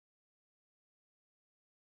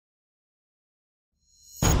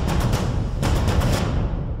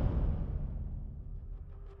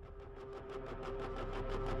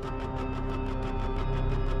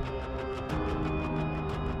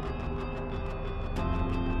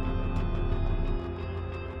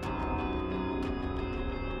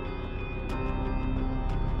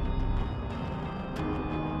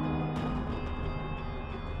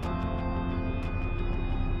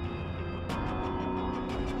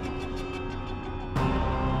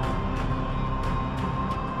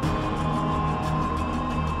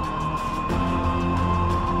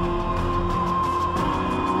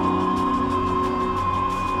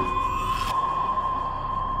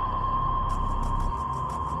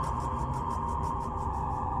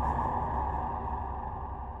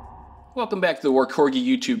Welcome back to the Warcorgi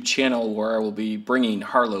YouTube channel, where I will be bringing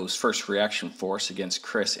Harlow's first reaction force against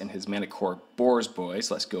Chris and his Maticor Borz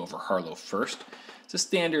boys. Let's go over Harlow first. It's a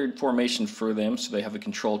standard formation for them, so they have a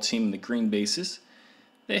control team in the green bases.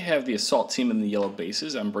 They have the assault team in the yellow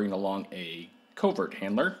bases. I'm bringing along a covert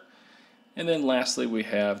handler. And then lastly, we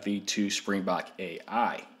have the two Springbok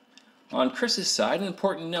AI. On Chris's side, an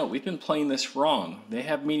important note, we've been playing this wrong. They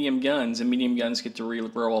have medium guns, and medium guns get to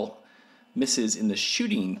reroll misses in the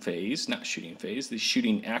shooting phase, the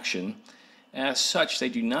shooting action. As such, they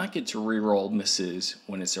do not get to reroll misses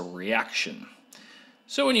when it's a reaction.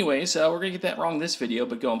 So anyways, we're going to get that wrong this video,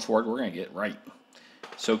 but going forward, we're going to get it right.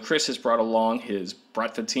 So Chris has brought along his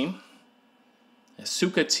Bratva team, a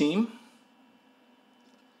Suka team.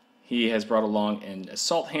 He has brought along an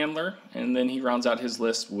assault handler, and then he rounds out his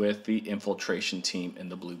list with the infiltration team in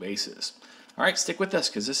the blue bases. All right, stick with us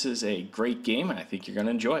because this is a great game, and I think you're going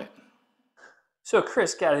to enjoy it. So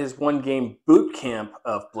Chris got his one-game boot camp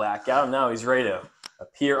of Blackout. Now he's ready to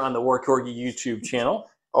appear on the Warcorgi YouTube channel.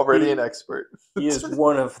 Already an expert. He is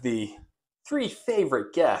one of the 3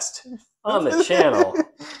 favorite guests on the channel,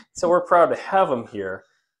 so we're proud to have him here.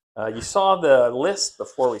 You saw the list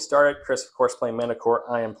before we started. Chris, of course, playing Manticor.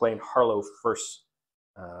 I am playing Harlow first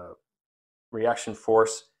reaction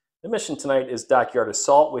force. The mission tonight is Dockyard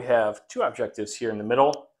Assault. We have 2 objectives here in the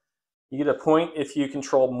middle. You get a point if you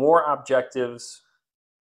control more objectives,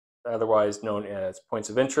 otherwise known as points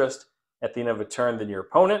of interest, at the end of a turn than your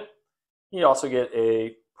opponent. You also get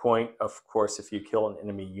a point, of course, if you kill an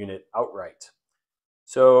enemy unit outright.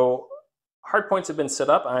 So hard points have been set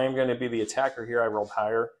up. I am going to be the attacker here. I rolled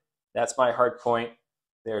higher. That's my hard point.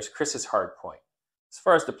 There's Chris's hard point. As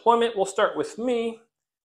far as deployment, we'll start with me.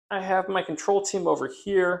 I have my control team over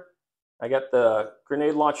here. I got the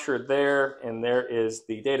grenade launcher there, and there is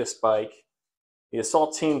the data spike. The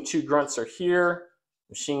assault team, 2 grunts are here.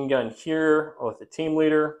 Machine gun here with the team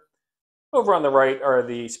leader. Over on the right are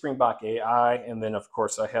the Springbok AI, and then of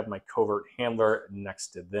course I have my covert handler next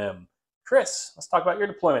to them. Chris, let's talk about your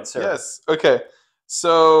deployment, sir. Yes, okay.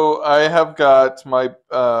 So I have got my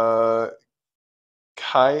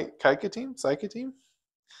Kaika team?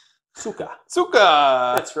 Suka.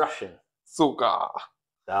 Suka! That's Russian. Suka.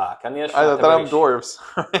 I thought I'm dwarves.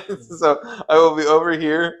 So I will be over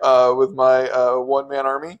here with my one-man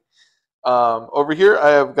army. Over here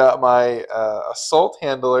I have got my assault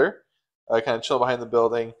handler kind of chilling behind the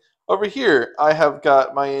building. Over here I have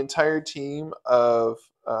got my entire team of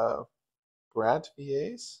Bratva.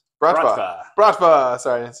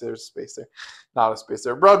 Sorry, I didn't say there's a space there. Not a space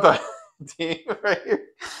there. Bratva team right here.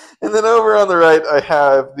 And then over on the right I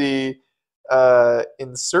have the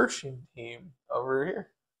insertion team over here.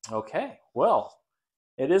 Okay, well,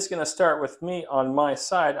 it is going to start with me on my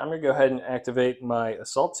side. I'm going to go ahead and activate my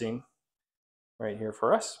assault team right here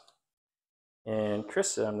for us. And Chris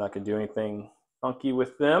said I'm not going to do anything funky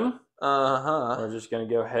with them. We're just going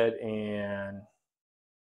to go ahead and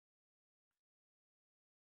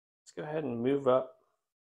let's go ahead and move up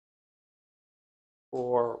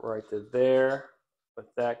 4 right to there with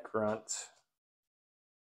that grunt.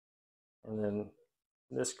 And then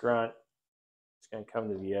this grunt is going to come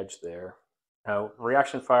to the edge there. Now,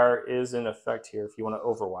 reaction fire is in effect here if you want to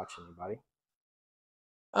overwatch anybody.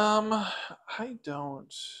 I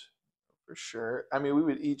don't for sure. I mean, we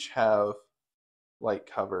would each have light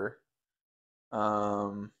cover.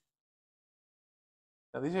 Now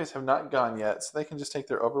these guys have not gone yet, so they can just take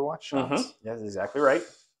their overwatch shots. That's exactly right.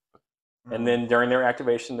 And then during their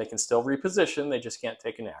activation, they can still reposition. They just can't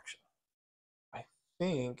take an action. I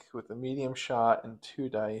think with a medium shot and 2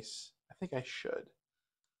 dice, I think I should.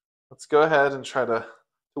 Let's go ahead and try to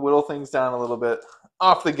whittle things down a little bit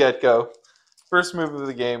off the get-go. First move of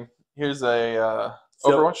the game. Here's a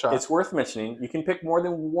overwatch shot. It's worth mentioning, you can pick more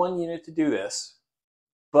than 1 unit to do this,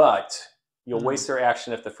 but you'll waste their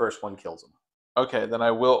action if the first one kills them. Okay, then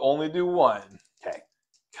I will only do 1. Okay.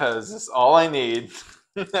 Because it's all I need.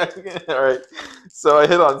 All right. So I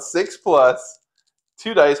hit on 6+,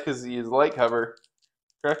 2 dice because he used light cover.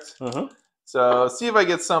 Correct? So see if I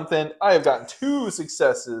get something. I have gotten 2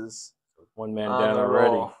 successes. 1 man down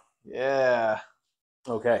already. Roll. Yeah.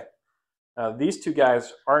 Okay. These 2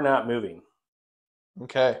 guys are not moving.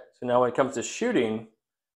 Okay. So now when it comes to shooting,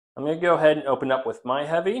 I'm going to go ahead and open up with my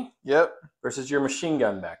heavy. Yep. Versus your machine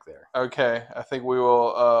gun back there. Okay. I think we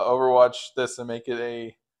will overwatch this and make it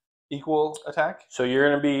a equal attack. So you're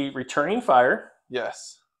going to be returning fire.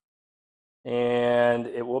 Yes. And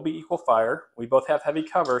it will be equal fire. We both have heavy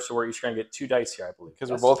cover, so we're each going to get 2 dice here, I believe. Because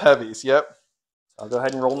we're both heavies. Yep. So I'll go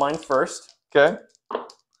ahead and roll mine first. Okay.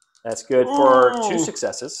 That's good for 2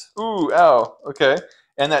 successes. Ooh, ow. Okay.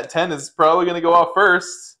 And that 10 is probably going to go off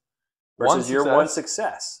first. versus your one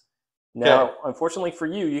success. Now, unfortunately for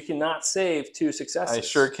you, you cannot save 2 successes. I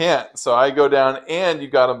sure can't. So I go down, and you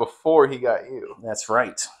got him before he got you. That's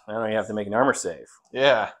right. Now you have to make an armor save.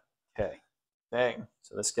 Yeah. Okay. Dang.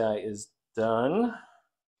 So this guy is done.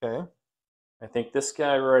 Okay. I think this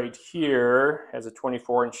guy right here has a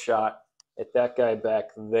 24-inch shot at that guy back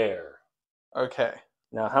there. Okay.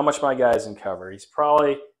 Now, how much my guy's in cover? He's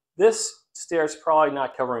probably, this stair's probably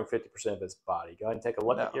not covering 50% of his body. Go ahead and take a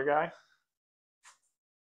look at your guy.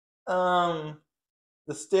 The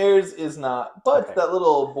stairs is not, but that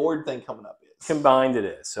little board thing coming up is. Combined it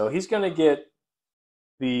is. So he's going to get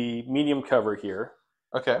the medium cover here.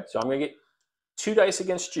 Okay. So I'm going to get 2 dice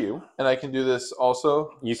against you. And I can do this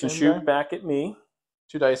also? You can shoot back at me.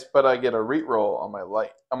 2 dice, but I get a re-roll on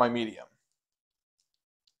my medium.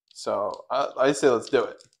 So I say let's do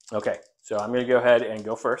it. Okay. So I'm going to go ahead and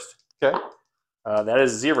go first. Okay. That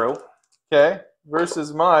is 0. Okay.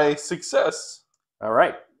 Versus my success. All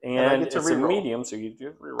right. And it's a medium, so you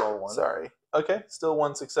do re-roll 1. Sorry. Okay. Still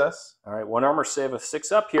 1 success. All right. 1 armor save of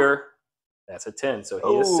 6 up here. That's a 10, so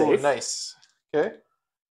he is safe. Nice. Okay.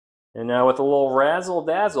 And now with a little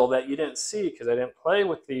razzle-dazzle that you didn't see because I didn't play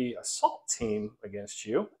with the assault team against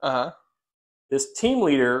you. This team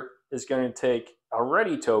leader is going to take a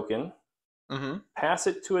ready token, pass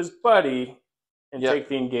it to his buddy, and take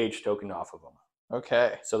the engaged token off of him.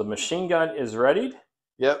 Okay. So the machine gun is readied.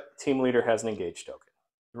 Yep. Team leader has an engaged token.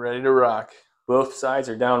 Ready to rock. Both sides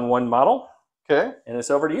are down 1 model. Okay. And it's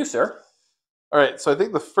over to you, sir. All right. So I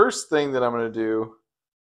think the first thing that I'm going to do,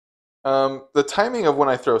 the timing of when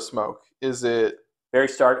I throw smoke, is it? Very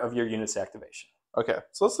start of your unit's activation. Okay.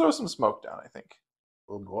 So let's throw some smoke down, I think.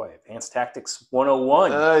 Oh boy. Advanced Tactics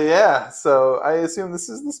 101. Yeah. So I assume this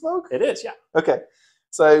is the smoke? It is, yeah. Okay.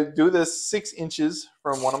 So I do this 6 inches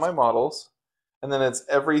from one of my models. And then it's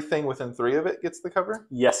everything within 3 of it gets the cover?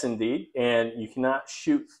 Yes, indeed. And you cannot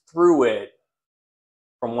shoot through it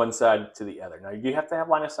from one side to the other. Now, you do have to have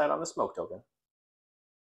line of sight on the smoke token.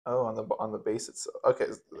 Oh, on the base itself. Okay,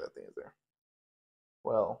 that thing is there.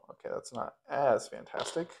 Well, okay, that's not as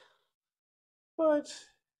fantastic, but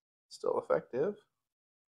still effective.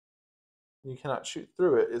 You cannot shoot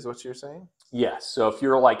through it, is what you're saying? Yes. So if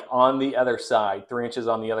you're like on the other side, 3 inches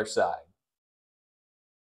on the other side,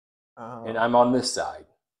 and I'm on this side,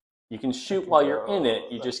 you can shoot while you're in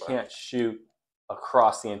it. You just can't shoot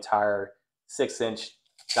across the entire 6-inch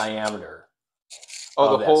diameter.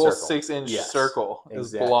 Oh, the whole 6-inch circle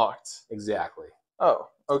is blocked. Exactly. Oh,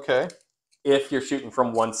 okay. If you're shooting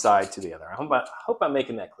from one side to the other. I hope I'm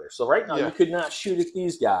making that clear. So right now, you could not shoot at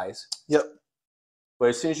these guys. Yep. But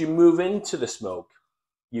as soon as you move into the smoke,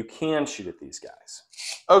 you can shoot at these guys.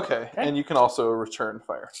 Okay. And you can also return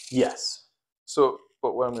fire. Yes. So,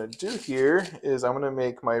 but what I'm going to do here is I'm going to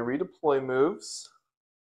make my redeploy moves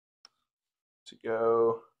to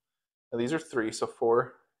go. Now these are 3, so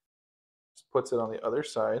 4. Just puts it on the other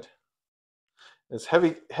side. There's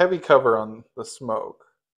heavy cover on the smoke.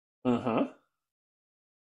 I'm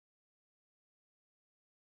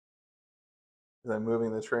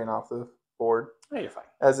moving the train off the board. Oh, you're fine.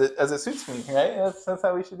 As it suits me, right? That's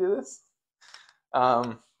how we should do this.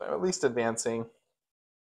 At least advancing.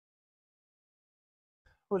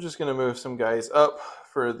 We're just going to move some guys up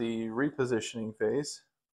for the repositioning phase.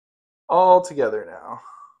 All together now.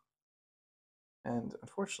 And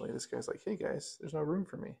unfortunately, this guy's like, hey guys, there's no room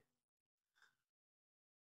for me.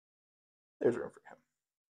 There's room for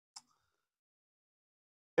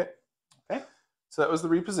him. Okay. So that was the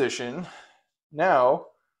reposition. Now,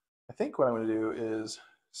 I think what I'm going to do is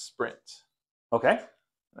sprint. Okay.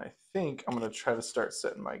 And I think I'm going to try to start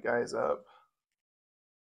setting my guys up.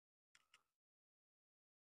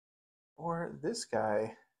 Or this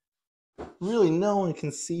guy, really no one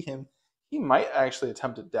can see him. He might actually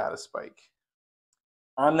attempt a data spike.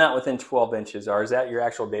 I'm not within 12 inches. Or is that your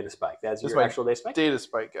actual data spike? That's your actual data spike? Data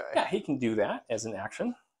spike guy. Yeah, he can do that as an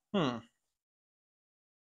action.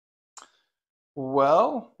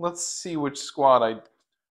 Well, let's see which squad I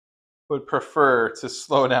would prefer to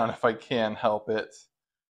slow down if I can help it.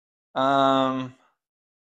 Probably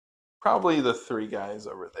the 3 guys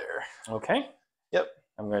over there. Okay. Yep.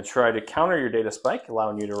 I'm going to try to counter your data spike,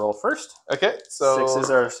 allowing you to roll first. Okay, so 6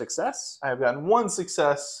 is our success. I have gotten 1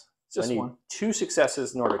 success. So Just I need 1. 2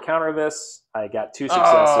 successes in order to counter this. I got 2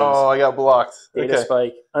 successes. Oh, I got blocked. Data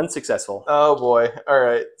spike, unsuccessful. Oh boy. All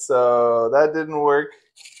right, so that didn't work.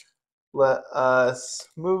 Let us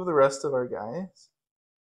move the rest of our guys.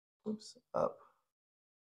 Oops, up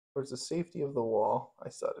towards the safety of the wall. I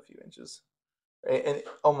still had a few inches. Right, and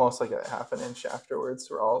almost like a half an inch afterwards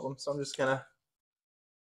for all of them. So I'm just gonna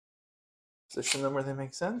position them where they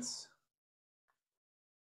make sense.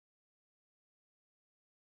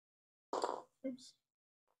 Oops.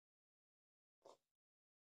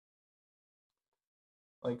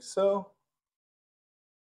 Like so.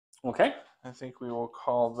 Okay. I think we will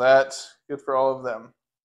call that good for all of them.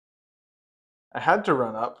 I had to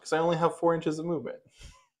run up because I only have 4 inches of movement.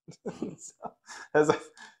 So, as I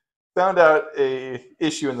found out a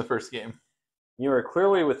issue in the first game. You are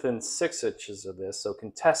clearly within 6 inches of this, so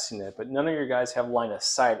contesting it, but none of your guys have line of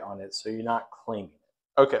sight on it, so you're not claiming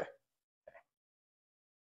it. Okay.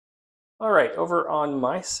 All right, over on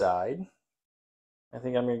my side, I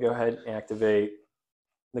think I'm going to go ahead and activate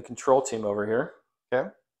the control team over here. Okay.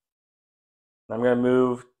 I'm going to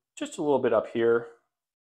move just a little bit up here,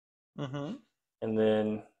 Mm-hmm. and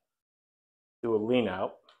then do a lean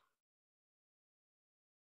out.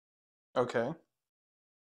 Okay.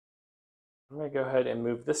 I'm going to go ahead and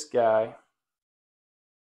move this guy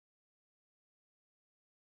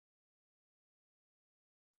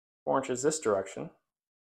four inches this direction.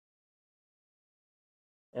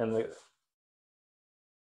 And the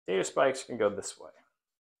data spikes can go this way.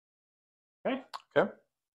 Okay? Okay.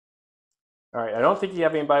 All right, I don't think you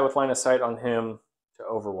have anybody with line of sight on him to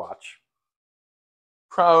overwatch.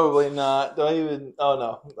 Probably not. Do I even... Oh,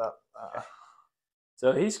 no. Okay.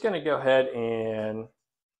 So he's going to go ahead and...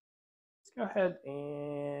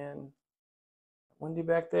 One dude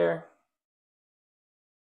back there.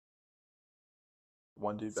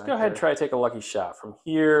 One dude Let's back go ahead there. and try to take a lucky shot from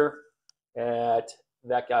here at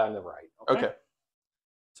that guy on the right. Okay.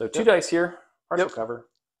 So 2 dice here, partial cover.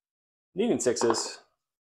 Needing 6s.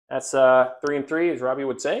 That's 3 and 3, as Robbie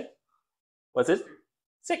would say. What's it?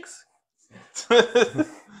 6.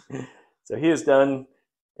 So he is done.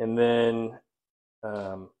 And then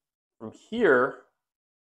from here,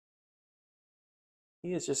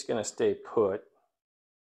 he is just going to stay put.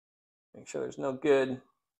 Make sure there's no good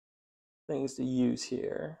things to use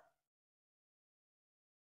here.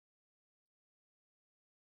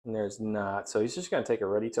 And there's not. So he's just going to take a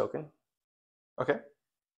ready token. Okay.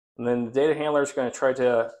 And then the data handler is going to try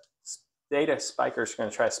to, data spiker is going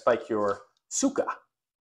to try to spike your Suka.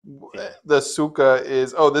 The Suka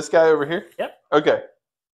is, oh, this guy over here? Yep. Okay.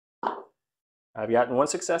 I've gotten 1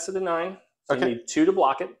 success at the 9. So Okay. you need 2 to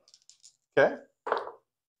block it. Okay.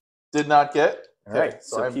 Did not get. All right. Okay,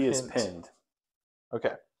 So he is pinned.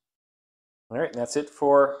 Okay. All right. And that's it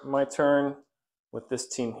for my turn with this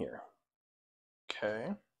team here.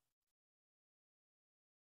 Okay.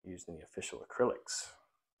 Using the official acrylics.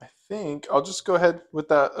 I think I'll just go ahead with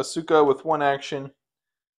that Asuka with 1 action.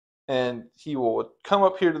 And he will come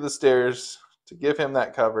up here to the stairs to give him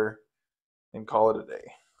that cover and call it a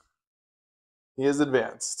day. He is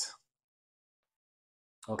advanced.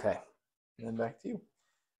 Okay. And then back to you.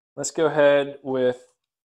 Let's go ahead with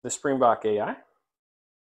the Springbok AI.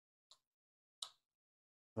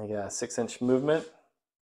 I got a 6-inch movement.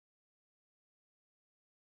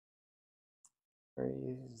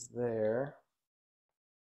 He's there.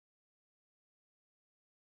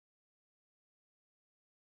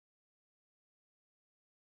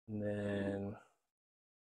 And then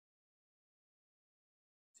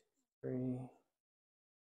 3.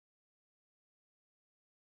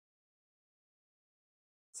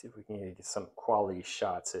 See if we can get some quality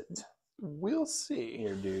shots at We'll see.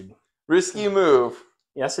 here, dude. Risky move.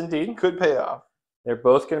 Yes, indeed. Could pay off. They're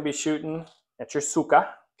both going to be shooting at your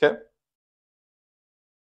Suka. Okay.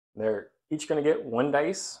 They're each going to get 1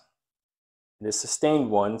 dice. It is sustained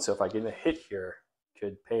 1, so if I get a hit here, it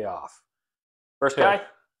could pay off. First guy,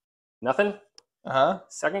 nothing.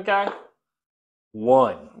 Second guy,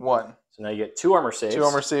 1. 1. So now you get 2 armor saves. 2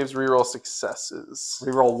 armor saves, reroll successes.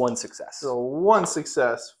 Reroll 1 success. So 1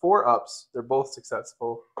 success, 4 ups. They're both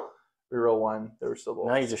successful. Reroll 1. They were still both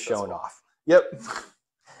Now you're just successful. showing off. Yep.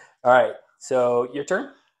 All right. So your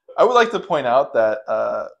turn. I would like to point out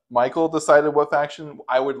that Michael decided what faction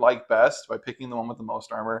I would like best by picking the one with the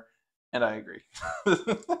most armor, and I agree.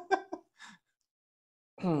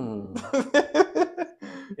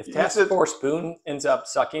 If Task Force Spoon ends up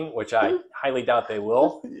sucking, which I highly doubt they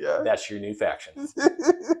will, that's your new faction.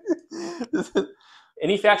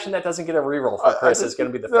 Any faction that doesn't get a reroll for Chris is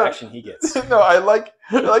going to be the faction he gets. No, I like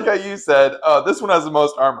how you said, oh, this one has the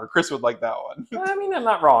most armor. Chris would like that one. I mean, I'm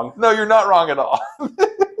not wrong. No, you're not wrong at all.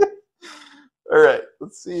 All right,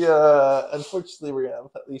 let's see. Unfortunately, we're going to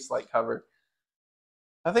have at least light cover.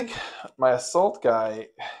 I think my assault guy,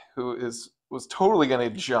 who was totally going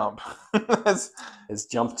to jump. Is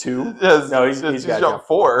jump 2? No, he's got jump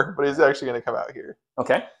 4, but he's actually going to come out here.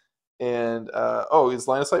 Okay. And, is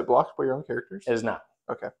line of sight blocked by your own characters? It is not.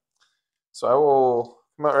 Okay. So I will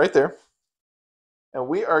come out right there. And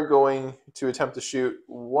we are going to attempt to shoot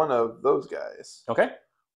one of those guys. Okay.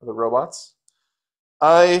 The robots.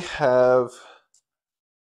 I have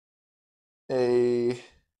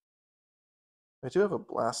I do have a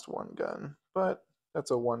blast one gun, but that's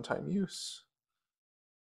a one-time use.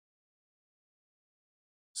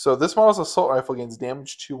 So this model's assault rifle gains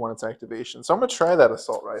damage 2 on its activation. So I'm gonna try that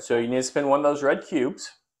assault rifle. So you need to spin one of those red cubes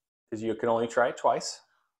because you can only try it twice.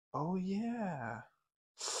 Oh yeah.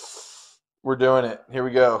 We're doing it. Here we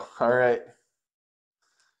go. All right.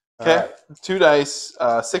 Okay. All right. 2 dice,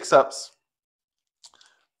 6 ups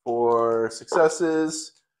for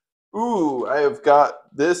successes. Ooh, I have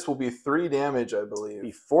got this will be 3 damage, I believe.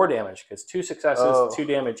 Be 4 damage because 2 successes, Oh. 2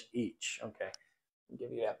 damage each. Okay. I'll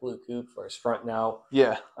give you that blue cube for his front now.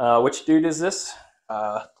 Yeah. Which dude is this?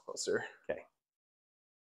 Closer. Okay.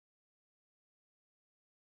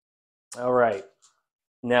 All right.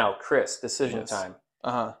 Now, Chris, decision time.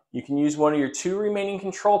 You can use one of your 2 remaining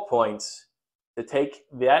control points to take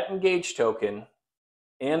that engage token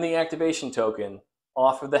and the activation token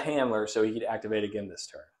off of the handler so he could activate again this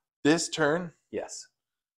turn. This turn? Yes.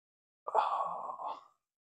 Oh.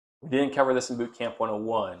 We didn't cover this in Boot Camp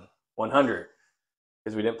 101, 100,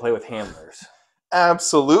 because we didn't play with handlers.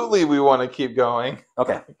 Absolutely, we want to keep going.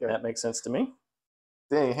 Okay, that makes sense to me.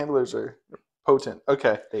 Dang, handlers are potent.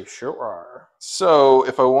 Okay. They sure are. So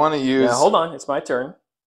if I want to use... Now, hold on. It's my turn.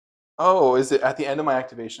 Oh, is it at the end of my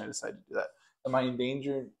activation I decide to do that? Am I in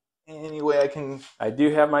danger any way I can... I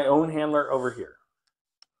do have my own handler over here.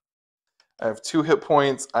 I have 2 hit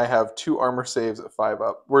points. I have 2 armor saves at 5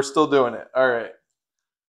 up. We're still doing it. All right.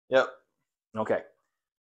 Yep. Okay.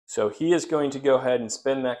 So he is going to go ahead and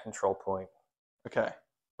spend that control point. Okay.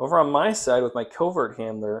 Over on my side with my covert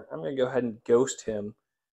handler, I'm going to go ahead and ghost him.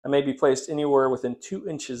 I may be placed anywhere within 2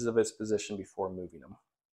 inches of his position before moving him.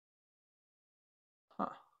 Huh.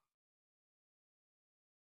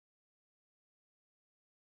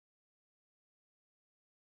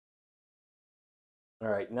 All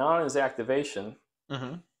right, now on his activation,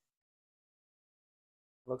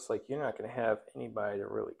 looks like you're not going to have anybody to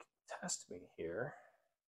really contest me here.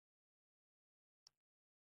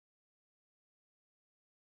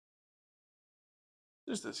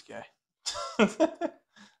 There's this guy.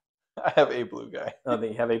 I have a blue guy. Oh,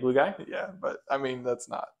 then you have a blue guy? Yeah, but I mean, that's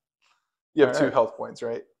not... You have 2 health points,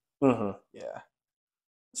 right? Mm-hmm. Yeah.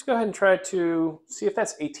 Let's go ahead and try to see if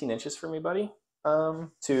that's 18 inches for me, buddy. To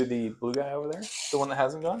the blue guy over there. The one that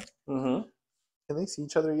hasn't gone? Mm-hmm. Can they see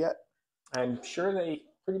each other yet? I'm sure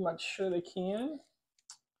pretty much sure they can.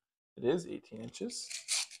 It is 18 inches.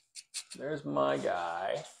 There's my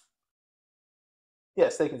guy.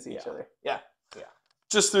 Yes, they can see each other. Yeah. Yeah.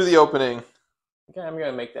 Just through the opening. Okay, I'm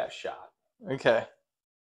going to make that shot. Okay.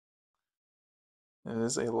 It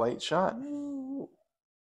is a light shot.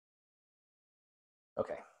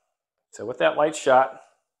 Okay. So with that light shot,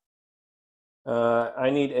 I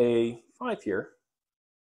need a 5 here.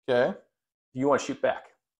 Okay. You want to shoot back?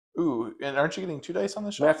 Ooh, and aren't you getting 2 dice on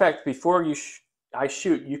the shot? Matter of fact, before I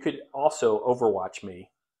shoot, you could also overwatch me.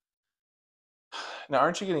 Now,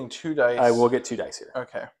 aren't you getting 2 dice? I will get 2 dice here.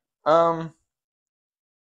 Okay.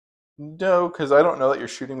 No, because I don't know that you're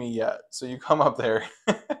shooting me yet. So you come up there,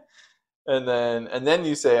 and then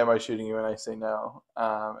you say, "Am I shooting you?" And I say no.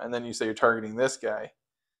 And then you say you're targeting this guy.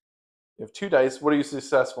 You have 2 dice. What are you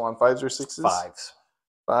successful on? 5s or 6s? 5s.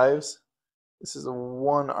 5s. This is a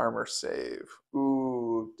 1 armor save.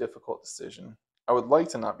 Ooh, difficult decision. I would like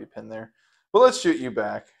to not be pinned there, but let's shoot you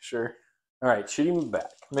back. Sure. All right, shooting me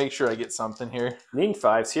back. Make sure I get something here. Needing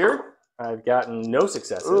 5s here. I've gotten no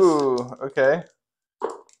successes. Ooh, okay.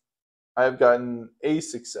 I've gotten a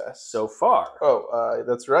success so far. Oh,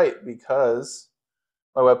 that's right, because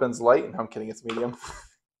my weapon's light. And I'm kidding, it's medium.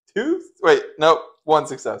 2? Wait, nope, 1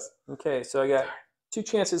 success. Okay, so I got 2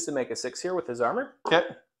 chances to make a 6 here with his armor. Okay.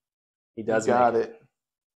 He does got make it.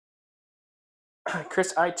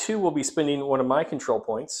 Chris, I too will be spending one of my control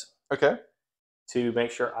points. Okay. To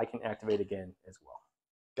make sure I can activate again as well.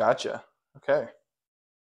 Gotcha. Okay.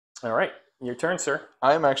 All right, your turn, sir.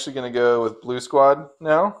 I'm actually going to go with Blue Squad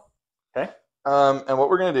now. Okay. And what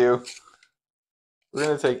we're going to do, we're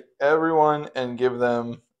going to take everyone and give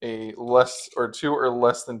them a 2 or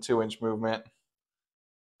less than 2 inch movement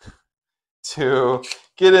to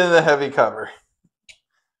get in the heavy cover.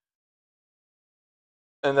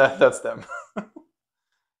 And that's them.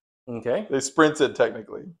 Okay. They sprinted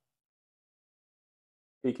technically.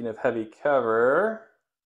 Speaking of heavy cover,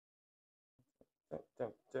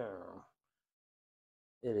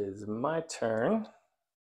 it is my turn.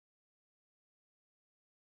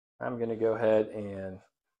 I'm going to go ahead and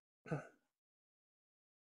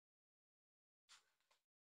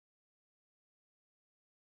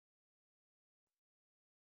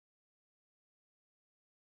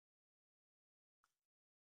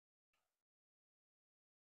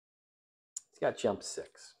got jump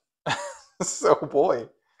 6. So, boy.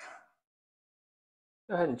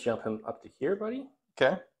 Go ahead and jump him up to here, buddy.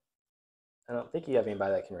 Okay. I don't think you have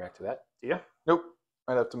anybody that can react to that, do you? Nope.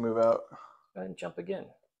 I'd have to move out. Go ahead and jump again.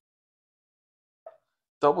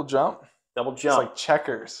 Double jump? Double It's jump. like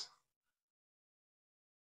checkers.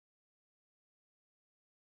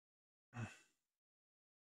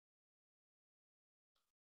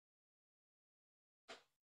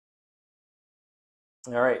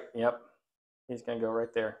 All right, yep. He's going to go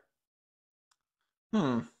right there.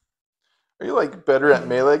 Are you like better at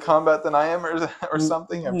melee combat than I am or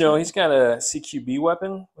something? No, he's got a CQB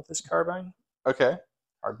weapon with this carbine. Okay.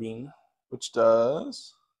 Carbine. Which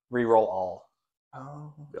does? Reroll all.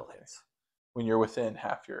 Oh. Bill hits. When you're within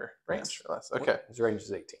half your range or less. Okay. His range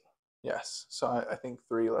is 18. Yes. So I think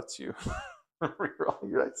 3 lets you reroll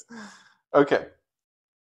your dice. Okay.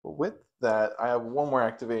 Well, with that, I have one more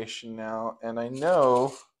activation now, and I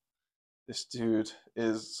know this dude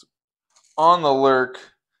is on the lurk.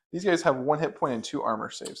 These guys have 1 hit point and 2 armor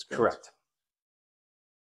saves. Correct.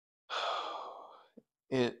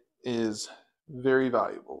 It is very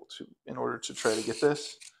valuable in order to try to get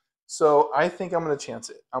this. So I think I'm going to chance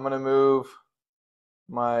it. I'm going to move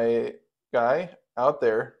my guy out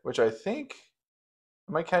there, which I think,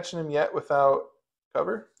 am I catching him yet without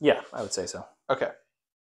cover? Yeah, I would say so. Okay.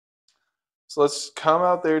 So let's come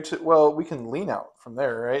out there to, well, we can lean out from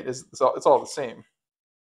there, right? It's all the same.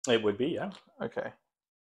 It would be, yeah. Okay.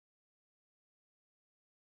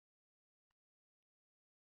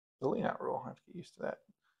 The lean out rule, I have to get used to that.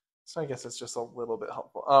 So I guess it's just a little bit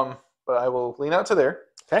helpful. But I will lean out to there.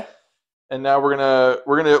 Okay. And now we're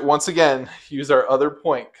gonna once again use our other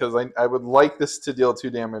point because I would like this to deal 2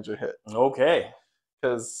 damage a hit. Okay.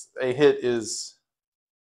 Because a hit is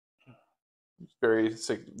very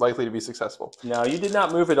likely to be successful. Now, you did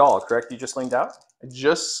not move at all, correct? You just leaned out?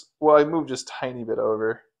 I moved just a tiny bit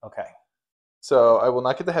over. Okay. So I will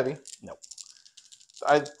not get the heavy. Nope.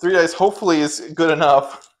 3 dice hopefully is good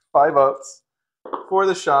enough. 5 ups. For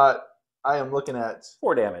the shot, I am looking at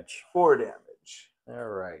 4 damage. 4 damage. All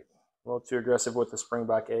right. A little too aggressive with the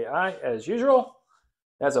Springbok AI, as usual.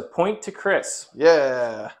 That's a point to Chris.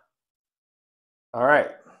 Yeah. All right.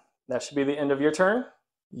 That should be the end of your turn.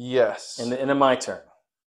 Yes. And the end of my turn.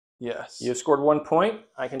 Yes. You have scored 1 point.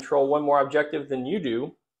 I control 1 more objective than you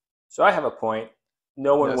do. So I have a point.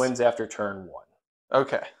 No one wins after turn 1.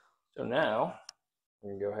 Okay. So now,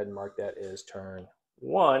 we're going to go ahead and mark that as turn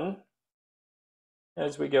 1.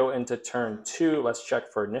 As we go into turn 2, let's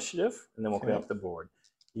check for initiative, and then we'll clean up the board.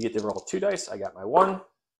 You get to roll 2 dice. I got my 1.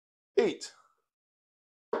 8.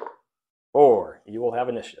 4. You will have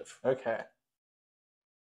initiative. Okay.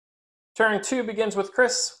 Turn 2 begins with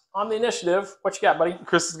Chris on the initiative. What you got, buddy?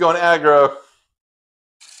 Chris is going aggro.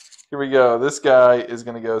 Here we go. This guy is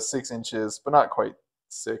going to go 6 inches, but not quite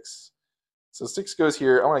 6. So 6 goes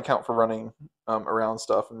here. I want to count for running around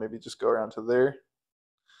stuff and maybe just go around to there.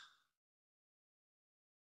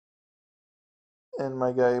 And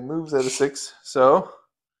my guy moves at a 6. So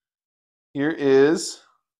here is...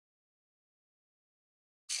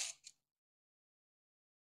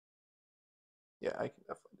 Yeah, I can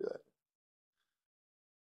definitely do that.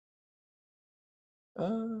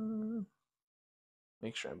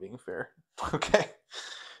 Make sure I'm being fair. Okay.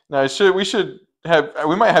 Now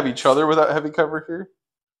we might have each other without heavy cover here.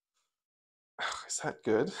 Is that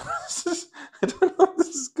good? I don't know if this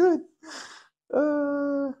is good.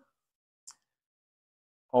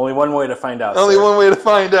 Only one way to find out. Only one way to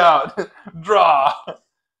find out. Draw. All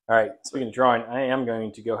right. Speaking of drawing, I am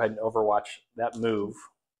going to go ahead and overwatch that move.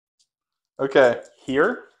 Okay.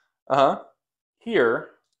 Here. Uh-huh.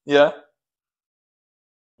 Here. Yeah.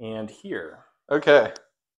 And here. Okay.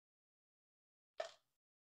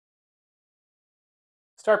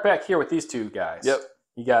 Start back here with these 2 guys. Yep.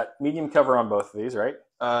 You got medium cover on both of these, right?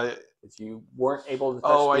 If you weren't able to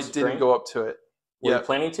touch I didn't go up to it. Were you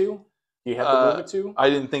planning to? Do you have to move it to? I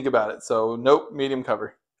didn't think about it, so nope, medium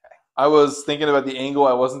cover. Okay. I was thinking about the angle.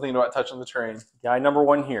 I wasn't thinking about touching the terrain. Guy number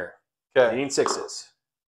 1 here. Okay. Needing 6s.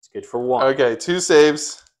 It's good for 1. Okay, 2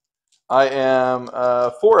 saves. I am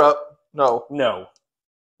 4 up. No.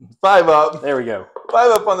 5 up. There we go.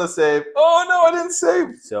 5 up on the save. Oh, no, I didn't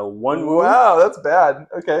save. So 1 move. Wow, that's bad.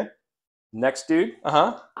 Okay. Next dude.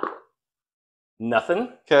 Uh-huh.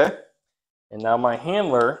 Nothing. Okay. And now my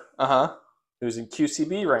handler, uh-huh, who's in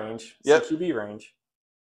QCB range, yep, CQB range.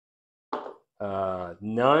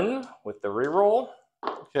 None with the reroll.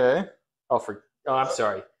 Okay. Oh, I'm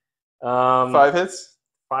sorry. 5 hits?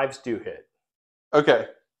 5s do hit. Okay.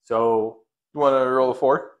 So you want to roll a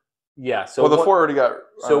 4? Yeah. So well, the 4 already got.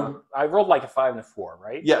 So I rolled like a 5 and a 4,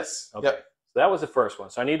 right? Yes. Okay. Yep. So that was the first one.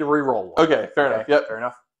 So I need to re-roll one. Okay, fair enough. Yep. Fair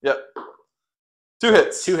enough. Yep. 2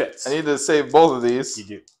 hits. 2 hits. I need to save both of these. You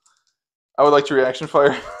do. I would like to reaction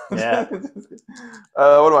fire. Yeah.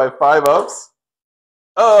 What do I have? 5 ups?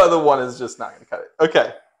 Oh, the 1 is just not going to cut it.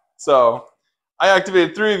 Okay. So I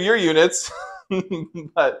activated 3 of your units,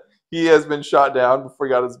 but he has been shot down before he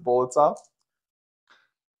got his bullets off.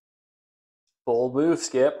 Bold move,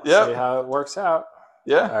 Skip. Yep. See how it works out.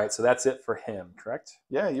 Yeah. All right, so that's it for him, correct?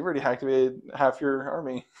 Yeah, you've already activated half your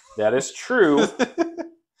army. That is true.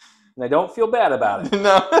 And I don't feel bad about it.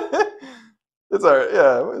 No. It's all right.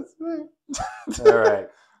 Yeah. All right.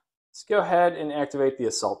 Let's go ahead and activate the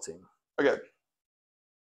assault team. Okay.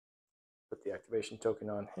 Put the activation token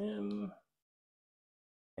on him.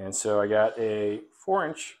 And so I got a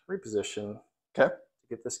 4-inch reposition Okay. to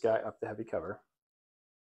get this guy up to heavy cover.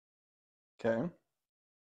 Okay.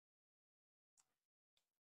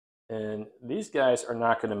 And these guys are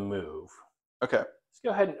not going to move. Okay. Let's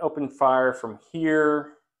go ahead and open fire from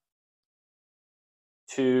here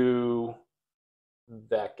to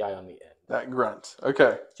that guy on the end. That grunt.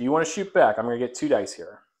 Okay. Do you want to shoot back? I'm going to get 2 dice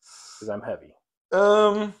here because I'm heavy.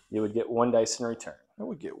 You would get 1 dice in return. I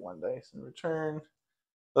would get 1 dice in return.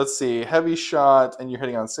 Let's see. Heavy shot, and you're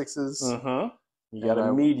hitting on 6s. Mm-hmm. You got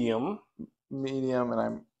a medium. Medium, and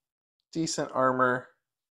I'm decent armor.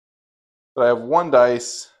 But I have 1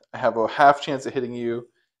 dice. I have a half chance of hitting you,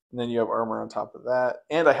 and then you have armor on top of that.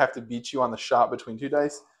 And I have to beat you on the shot between 2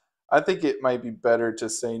 dice. I think it might be better to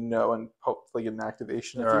say no and hopefully get an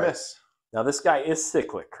activation if you miss. Now this guy is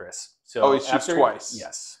cyclic, Chris. So he shoots twice.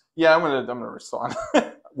 Yes. Yeah, I'm gonna respond.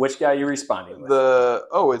 Which guy are you responding with?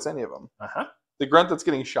 It's any of them. Uh-huh. The grunt that's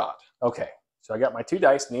getting shot. Okay. So I got my 2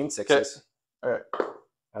 dice, named 6s. Okay. All right.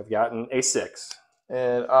 I've gotten a 6.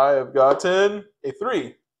 And I have gotten a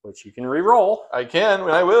 3. Which you can re-roll. I can,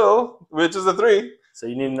 and I will, which is a 3. So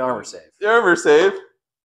you need an armor save. Armor save.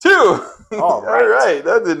 2. All right. All right.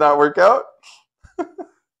 That did not work out.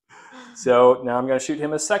 So now I'm going to shoot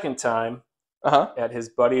him a second time Uh-huh. at his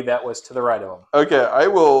buddy that was to the right of him. Okay. I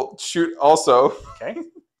will shoot also. Okay.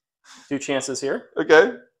 2 chances here.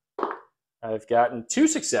 Okay. I've gotten 2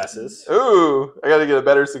 successes. Ooh. I got to get a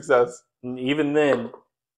better success. And even then,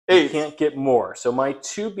 8. you can't get more. So my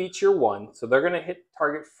 2 beats your 1. So they're going to hit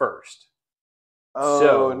target first.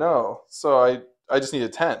 Oh, no. So I just need a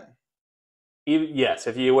 10. Yes.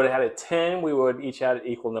 If you would have had a 10, we would each had an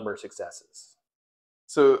equal number of successes.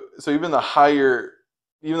 So even though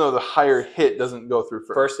the higher hit doesn't go through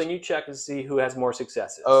first. First thing you check is to see who has more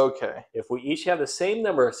successes. Okay. If we each have the same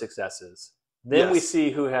number of successes, then we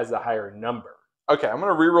see who has the higher number. Okay, I'm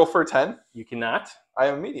going to reroll for a 10. You cannot. I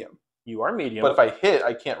am medium. You are medium. But if I hit,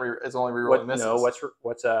 I can't it's only reroll misses. No,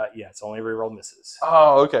 it's only reroll misses.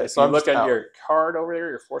 Oh, okay. So you look at your card over there,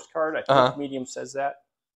 your force card. I think medium says that.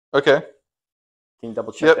 Okay. Can you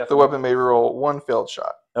double check that? Yep, the weapon may reroll 1 failed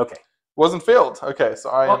shot. Okay. Wasn't failed. Okay,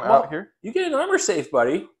 so I am out here. You get an armor save,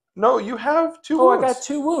 buddy. No, you have 2 wounds. Oh, I got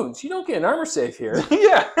 2 wounds. You don't get an armor save here.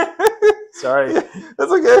 Yeah. Sorry.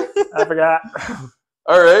 That's okay. I forgot.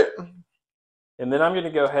 All right. And then I'm going to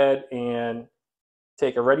go ahead and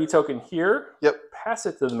take a ready token here. Yep. Pass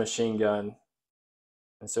it to the machine gun.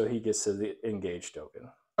 And so he gets to the engage token.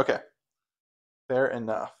 Okay. Fair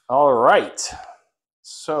enough. All right.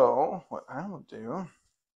 So what I will do.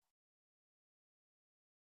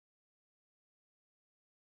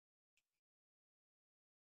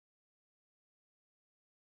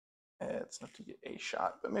 It's enough to get a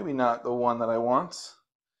shot, but maybe not the one that I want.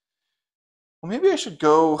 Well, maybe I should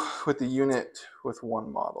go with the unit with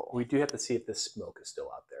 1 model. We do have to see if this smoke is still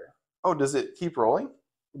out there. Oh, does it keep rolling?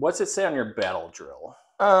 What's it say on your battle drill?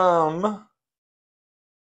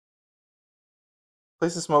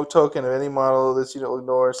 Place a smoke token of any model. This unit will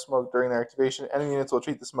ignore smoke during their activation. Enemy units will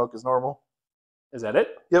treat the smoke as normal. Is that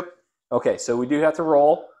it? Yep. Okay, so we do have to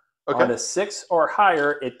roll. Okay. On a 6 or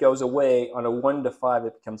higher, it goes away. On a 1 to 5,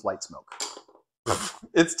 it becomes light smoke.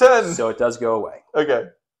 It's 10. So it does go away. Okay.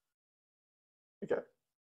 Okay.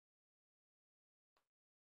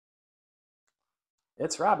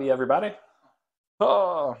 It's Robbie, everybody.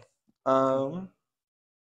 Oh. And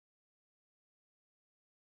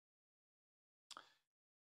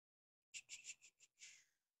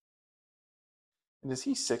is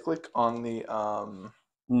he cyclic on the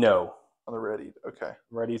No. on the ready? Okay.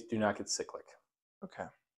 Readies do not get cyclic. Okay.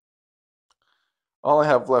 All I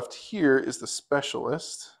have left here is the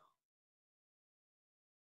specialist,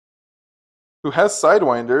 who has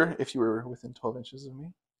Sidewinder, if you were within 12 inches of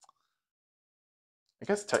me. I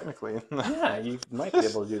guess technically. Yeah, you might be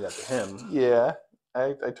able to do that to him. Yeah,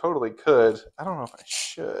 I totally could. I don't know if I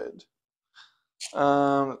should.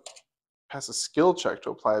 Pass a skill check to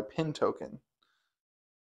apply a pin token.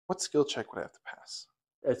 What skill check would I have to pass?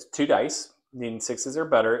 It's 2 dice, needing 6s or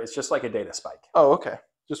better. It's just like a data spike. Oh, okay.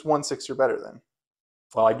 Just 1 6 or better then.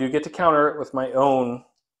 Well, I do get to counter it with my own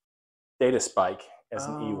data spike as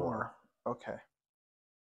an E-War. Okay.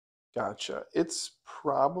 Gotcha. It's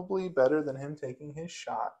probably better than him taking his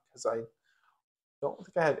shot because I don't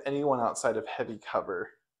think I have anyone outside of heavy cover.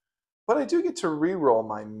 But I do get to reroll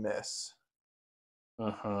my miss.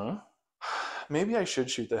 Mm-hmm. Maybe I should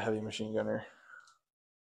shoot the heavy machine gunner.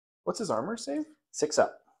 What's his armor save? 6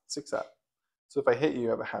 up. 6 up. So if I hit you, you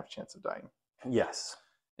have a half chance of dying. Yes.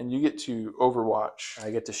 And you get to overwatch.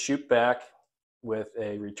 I get to shoot back with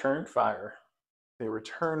a return fire. They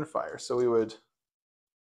return fire. So we would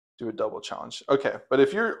do a double challenge. Okay, but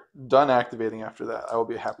if you're done activating after that, I will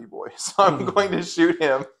be a happy boy. So I'm going to shoot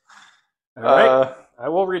him. All right. I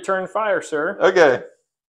will return fire, sir. Okay.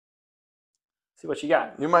 See what you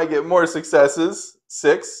got. You might get more successes.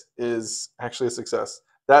 6 is actually a success.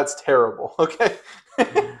 That's terrible. Okay. Go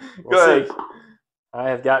ahead. See. I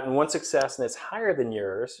have gotten 1 success, and it's higher than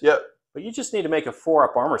yours. Yep. But you just need to make a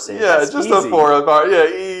 4-up armor save. Yeah, That's just easy. a 4 bar. Yeah,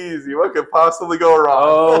 easy. What could possibly go wrong?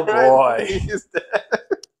 Oh, boy. He's dead.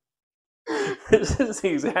 This is the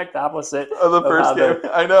exact opposite Of the first game.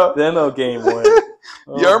 I know. demo game went.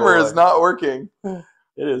 The armor is not working.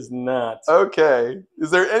 It is not. Okay.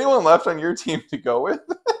 Is there anyone left on your team to go with?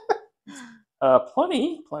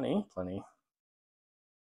 Plenty.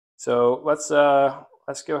 So let's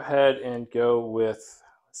go ahead and go with,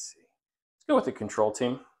 let's go with the control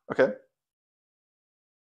team. Okay.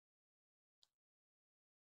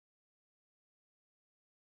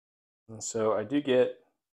 And so I do get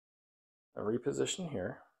a reposition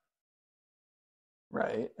here.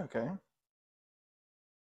 Right. Okay.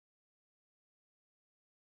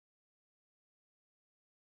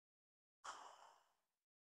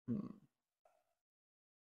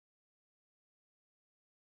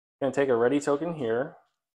 Gonna take a ready token here,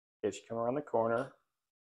 in case you come around the corner.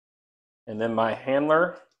 And then my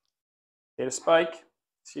handler, data spike,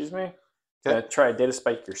 excuse me, gonna try a data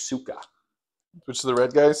spike your Suka. Which is the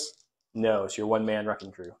red guys? No, it's your 1-man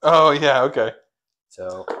wrecking crew. Oh yeah, okay.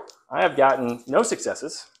 So I have gotten no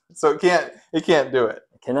successes. So it can't do it.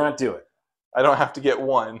 I cannot do it. I don't have to get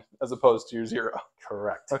 1 as opposed to your 0.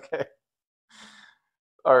 Correct. Okay.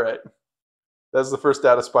 All right. That's the first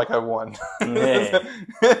data spike I've won. Hey.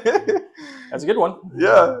 That's a good one.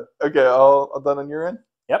 Yeah. Okay. All done on your end?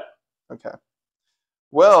 Yep. Okay.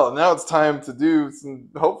 Well, now it's time to do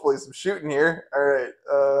hopefully some shooting here. All right.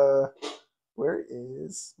 Where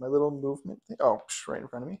is my little movement thing? Oh, right in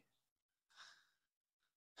front of me.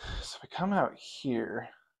 So if I come out here,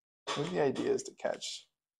 maybe the idea is to catch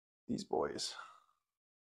these boys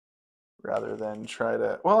rather than try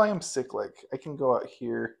to. Well, I am cyclic. I can go out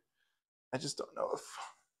here. I just don't know if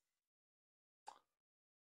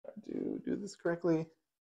I do this correctly.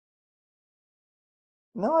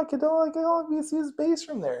 No, I could only see his base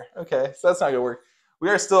from there. Okay, so that's not gonna work. We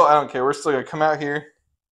are still. I don't care. We're still gonna come out here.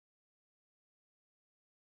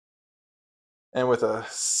 And with a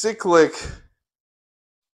cyclic,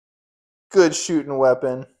 good shooting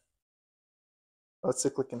weapon. Oh,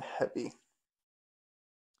 cyclic and heavy.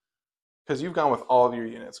 Because you've gone with all of your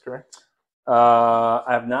units, correct? I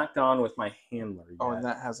have not gone with my handler yet. Oh, and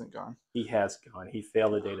that hasn't gone. He has gone. He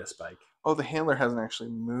failed a data spike. Oh, the handler hasn't actually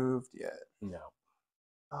moved yet. No.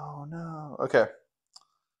 Oh, no. Okay.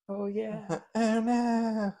 Oh, yeah. Oh,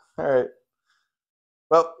 no. All right.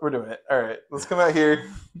 Well, we're doing it. All right. Let's come out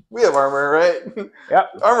here. We have armor, right? Yep.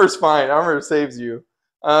 Armor's fine. Armor saves you.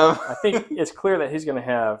 I think it's clear that he's going to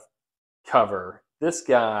have cover. This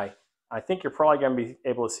guy, I think you're probably going to be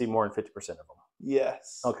able to see more than 50% of him.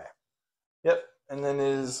 Yes. Okay. Yep. And then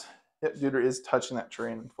Duder is touching that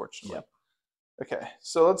terrain, unfortunately. Yep. Okay.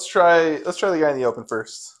 So let's try the guy in the open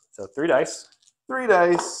first. So 3 dice. 3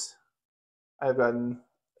 dice. I've gotten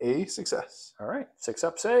a success. All right.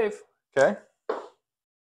 6-up save. Okay.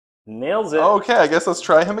 Nails it. Okay, I guess let's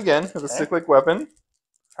try him again with a cyclic weapon.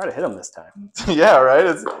 Try to hit him this time. Yeah, right?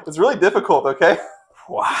 It's really difficult, okay?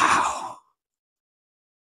 Wow.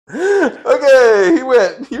 Okay, he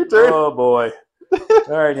went. Your turn. Oh, boy.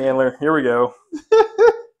 All right, handler. Here we go.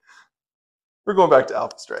 We're going back to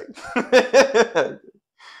Alpha Strike.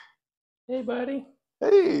 Hey, buddy.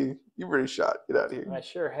 Hey, you've already shot. Get out of here. I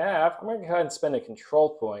sure have. I'm going to go ahead and spend a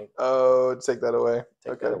control point. Oh, take that away.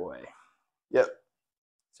 Take that away. Yep.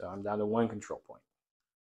 So I'm down to 1 control point.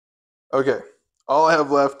 Okay. All I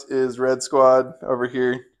have left is Red Squad over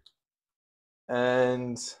here.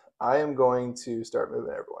 And I am going to start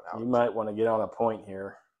moving everyone out. You might want to get on a point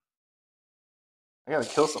here. I gotta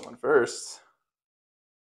kill someone first.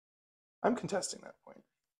 I'm contesting that point.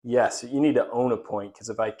 Yes, you need to own a point, because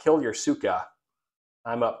if I kill your Suka,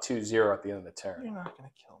 I'm up 2-0 at the end of the turn. You're not going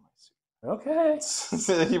to kill my Okay.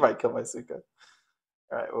 Suka. You might kill my Suka.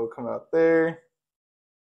 All right, we'll come out there.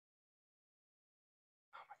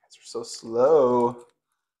 Oh my gosh, we're so slow.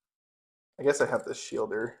 I guess I have the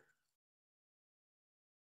shielder.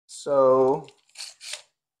 So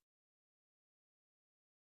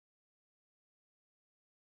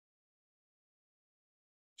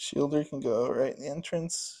shielder can go right in the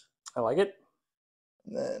entrance. I like it.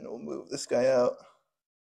 And then we'll move this guy out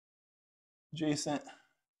adjacent,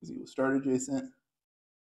 because he will start adjacent.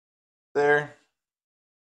 There.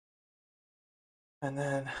 And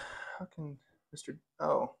then how can Mr.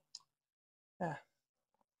 Oh. Yeah.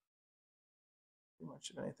 Pretty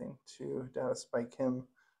much of anything to data spike him.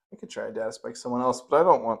 I could try data spike someone else, but I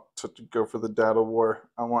don't want to go for the data war.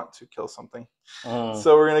 I want to kill something.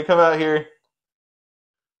 So we're going to come out here.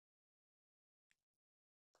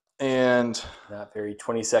 And not very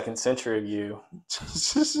 22nd century of you.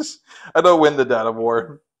 I don't win the data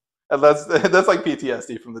war. And that's like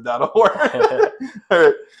PTSD from the data war. All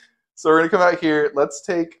right. So we're going to come out here. Let's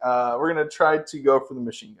take, we're going to try to go for the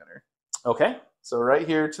machine gunner. Okay. So right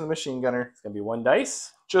here to the machine gunner. It's going to be 1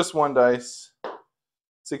 dice. Just 1 dice.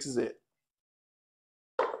 6 is it.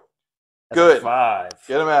 That's Good. 5.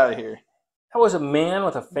 Get him out of here. That was a man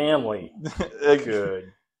with a family.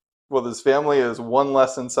 Good. Well, this family is 1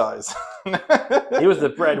 less in size. He was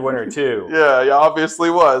the breadwinner too. Yeah, he obviously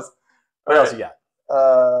was. What else you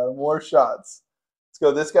got? More shots. Let's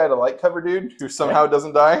go this guy to light cover dude, who somehow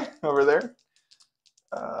doesn't die over there.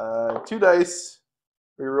 2 dice.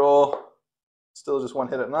 Reroll. Still just 1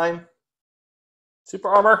 hit at 9. Super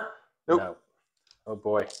armor? Nope. No. Oh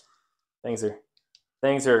boy. Things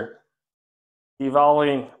are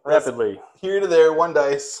evolving rapidly. Here to there, 1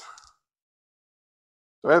 dice.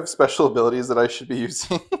 Do I have special abilities that I should be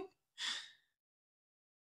using?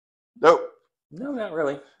 Nope. No, not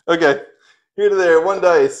really. Okay. Here to there, 1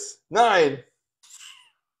 dice. 9.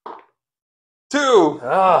 2.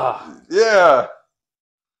 Ah. Yeah.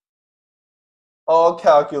 All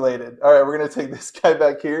calculated. All right, we're going to take this guy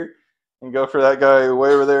back here and go for that guy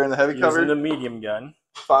way over there in the heavy cover. Using the medium gun.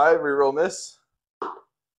 5, reroll miss.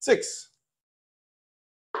 6.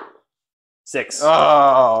 6.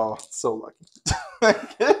 Oh, so lucky.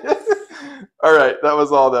 All right, that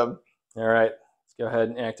was all them. All right, let's go ahead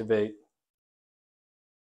and activate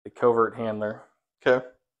the covert handler. Okay.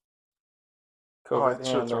 Covert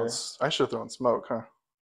handler. I should have thrown smoke, huh?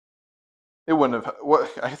 It wouldn't have.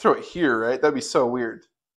 What? I throw it here, right? That'd be so weird.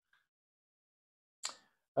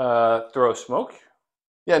 Throw smoke?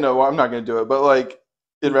 Yeah, no, well, I'm not going to do it. But like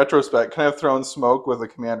in retrospect, can I have thrown smoke with a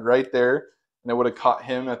command right there, and it would have caught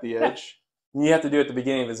him at the edge? You have to do it at the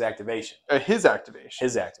beginning of his activation. His activation.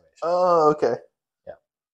 His activation. Oh, okay. Yeah.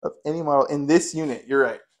 Of any model in this unit, you're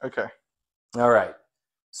right. Okay. All right.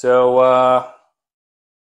 So I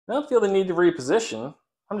don't feel the need to reposition.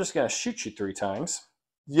 I'm just going to shoot you 3 times.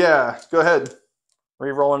 Yeah, go ahead.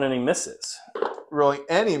 Rerolling any misses. Rolling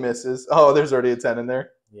any misses. Oh, there's already a 10 in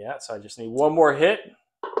there. Yeah, so I just need 1 more hit.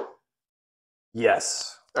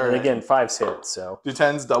 Yes. All and right. again, 5's hit, so. Do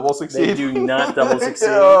 10s double succeed? They do not double succeed.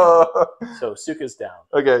 Oh. So Suka's down.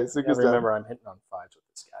 Okay, Suka's down. Remember, I'm hitting on 5s with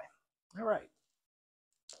this guy. All right.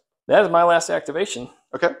 That is my last activation.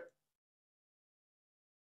 Okay.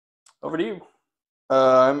 Over to you.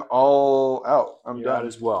 I'm all out. You're done out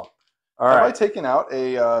as well. All Have right. I taken out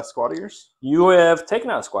a squad of yours? You have taken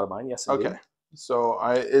out a squad of mine, yes, indeed. Okay. So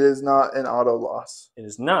it is not an auto loss. It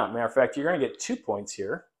is not. Matter of fact, you're going to get 2 points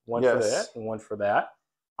here. 1 for Yes. that and 1 for that.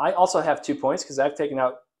 I also have 2 points because I've taken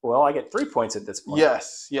out, well, I get 3 points at this point.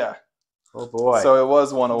 Yes, yeah. Oh, boy. So it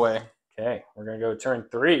was 1 away. Okay, we're going to go turn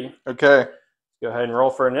 3. Okay. Go ahead and roll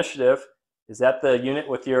for initiative. Is that the unit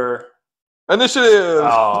with your... Initiative!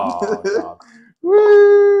 Oh, dog.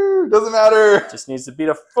 Woo! Doesn't matter. Just needs to beat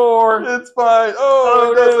a 4. It's fine.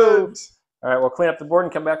 Oh, it no. doesn't. All right, we'll clean up the board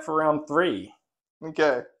and come back for round 3.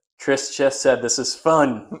 Okay. Chris just said this is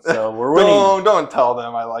fun, so we're winning. Don't tell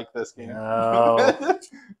them I like this game. No.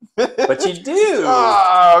 But you do.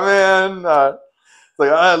 Oh, man. It's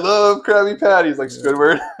like, I love Krabby Patties, like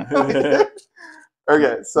Squidward.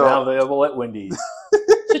 Okay, so. Now available at Wendy's.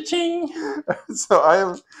 Cha-ching. So I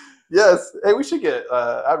am, yes. Hey, we should get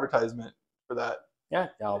advertisement for that. Yeah,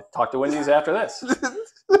 I'll talk to Wendy's after this.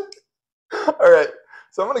 All right.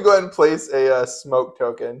 So I'm going to go ahead and place a smoke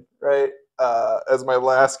token, right, as my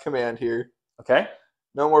last command here. Okay.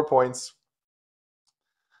 No more points.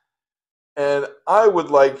 And I would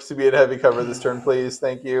like to be in heavy cover this turn, please.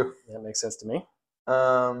 Thank you. That makes sense to me.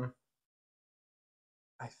 I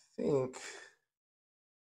think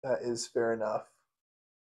That is fair enough.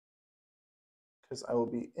 Because I will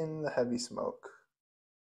be in the heavy smoke.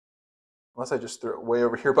 Unless I just threw it way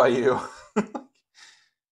over here by you.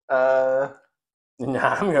 Nah,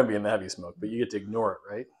 I'm gonna be in the heavy smoke, but you get to ignore it,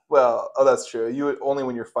 right? Well, oh, that's true. You would only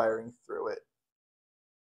when you're firing through it.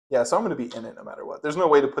 Yeah, so I'm going to be in it no matter what. There's no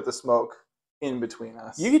way to put the smoke in between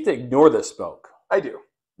us. You get to ignore the smoke. I do.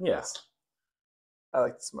 Yes. I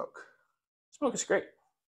like the smoke. Smoke is great.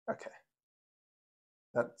 Okay.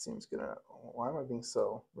 That seems gonna. Why am I being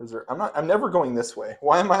so reserved? I'm never going this way.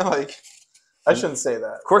 Why am I like? I shouldn't say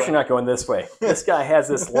that. Of course, you're not going this way. This guy has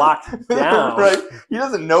this locked down. Right. He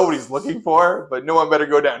doesn't know what he's looking for, but no one better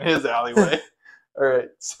go down his alleyway. All right.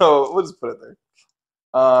 So we'll just put it there.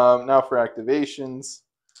 Now for activations.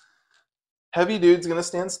 Heavy dude's gonna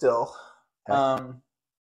stand still. Okay. Oh,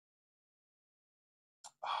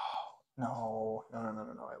 no.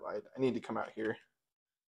 I lied. I need to come out here.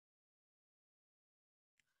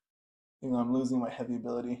 You know, I'm losing my heavy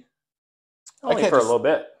ability. Only for a little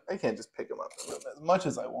bit. I can't just pick him up and move as much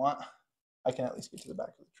as I want. I can at least get to the back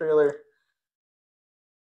of the trailer.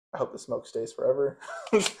 I hope the smoke stays forever.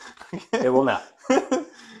 It will not.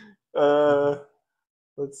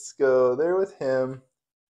 Let's go there with him.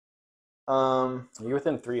 Are you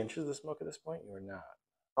within 3 inches of the smoke at this point? You are not.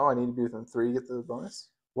 Oh, I need to be within 3 to get the bonus?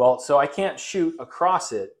 Well, so I can't shoot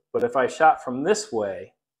across it, but if I shot from this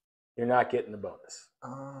way, you're not getting the bonus.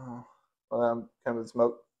 Oh. Well, I'm kind of in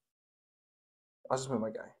smoke. I'll just move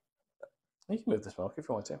my guy. You can move the smoke if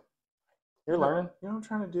you want to. You're learning. You know what I'm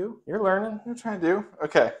trying to do? You're learning. You know what I'm trying to do?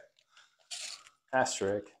 Okay.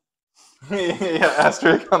 Asterisk. Yeah,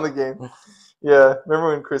 asterisk on the game. Yeah,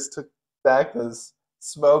 remember when Chris took back his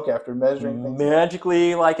smoke after measuring things?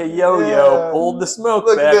 Magically, like a yo-yo, pulled the smoke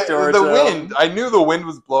back towards the wind. I knew the wind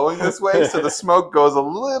was blowing this way, so the smoke goes a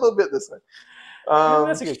little bit this way.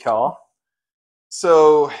 That's a good call.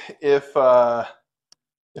 So if I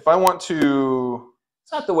want to,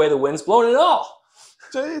 It's not the way the wind's blowing at all.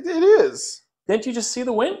 it is. Didn't you just see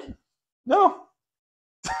the wind? No.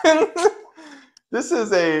 This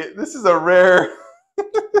is a rare.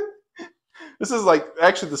 This is like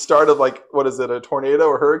actually the start of like, what is it, a tornado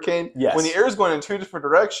or hurricane? Yes. When the air is going in 2 different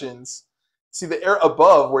directions, see the air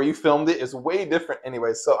above where you filmed it is way different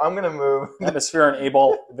anyway. So I'm going to move. Atmosphere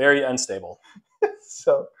unable, very unstable.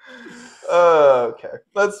 So, okay.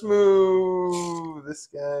 Let's move this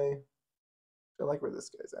guy. I like where this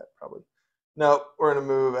guy's at, probably. No, we're going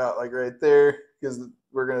to move out like right there because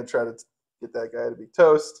we're going to try to get that guy to be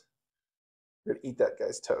toast. We're going to eat that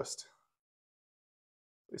guy's toast.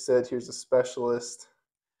 We said here's a specialist.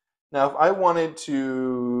 Now, if I wanted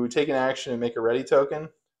to take an action and make a ready token,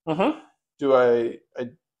 do I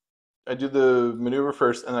do the maneuver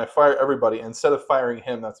first and I fire everybody. Instead of firing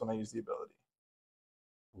him, that's when I use the ability.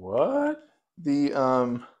 What?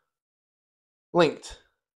 The linked.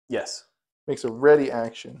 Yes. Makes a ready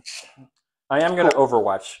action. I am going to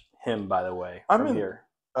overwatch him, by the way, from here.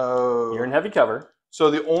 You're in heavy cover. So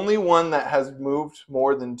the only one that has moved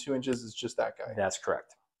more than 2 inches is just that guy. That's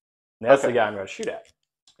correct. And that's the guy I'm going to shoot at.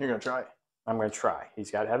 You're going to try. I'm going to try. He's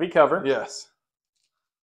got heavy cover. Yes.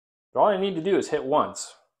 But all I need to do is hit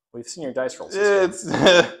once. We've seen your dice rolls. It's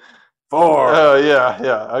 4. Oh, yeah.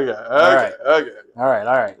 Okay. All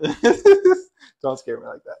right. Don't scare me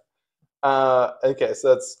like that. Okay, so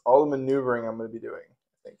that's all the maneuvering I'm going to be doing,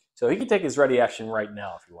 I think. So he can take his ready action right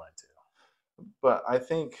now if he wanted to. But I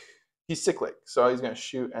think he's cyclic, so he's going to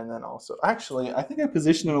shoot and then also... Actually, I think I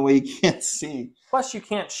positioned him in a way he can't see. Plus, you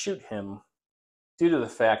can't shoot him due to the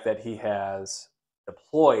fact that he has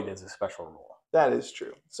deployed as a special rule. That is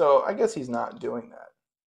true. So I guess he's not doing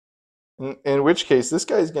that. In which case, this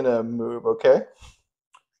guy's going to move, okay?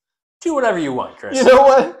 Do whatever you want, Chris. You know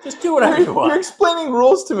what? Just do whatever you want. You're explaining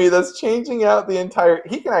rules to me that's changing out the entire...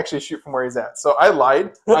 He can actually shoot from where he's at. So I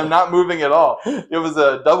lied. I'm not moving at all. It was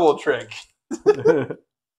a double trick. I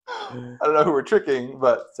don't know who we're tricking,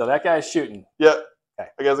 but... So that guy's shooting. Yep. Okay.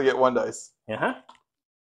 I guess I get 1 dice.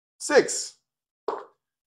 6.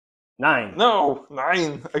 9. No,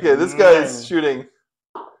 9. Okay, this guy's shooting.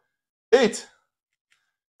 8.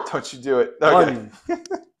 Don't you do it. Okay. 1.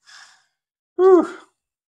 Whew.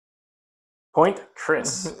 Point,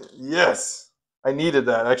 Chris. Yes. I needed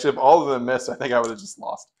that. Actually, if all of them missed, I think I would have just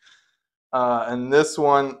lost. And this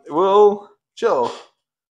one will chill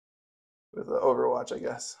with the Overwatch, I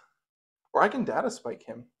guess. Or I can data spike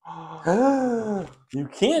him. You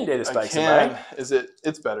can data spike him, right?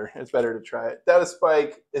 It's better. It's better to try it. Data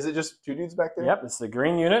spike, is it just 2 dudes back there? Yep, it's the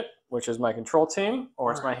green unit, which is my control team,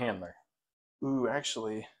 or it's my handler. Ooh,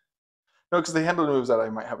 actually. No, because the handler moves out, I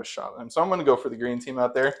might have a shot at him. So I'm going to go for the green team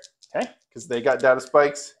out there. Okay. Because they got data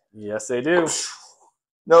spikes. Yes, they do.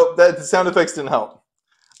 Nope, that the sound effects didn't help.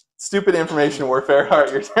 Stupid information warfare. All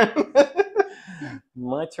right, your turn.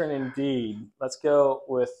 My turn indeed. Let's go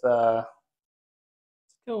with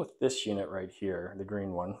this unit right here, the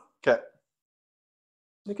green one. Okay.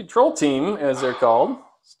 The control team, as they're called.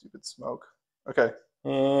 Stupid smoke. Okay.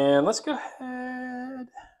 And let's go ahead.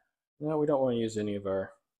 No, we don't want to use any of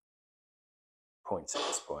our points at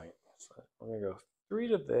this point. So we're going to go 3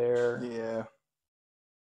 to there. Yeah.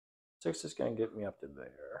 6 is going to get me up to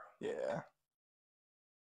there. Yeah.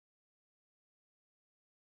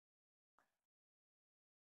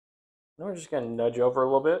 Then we're just going to nudge over a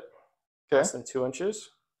little bit. Okay. Less than 2 inches.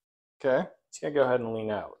 Okay. He's going to go ahead and lean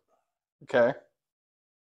out. Okay.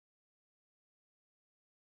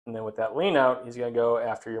 And then with that lean out, he's going to go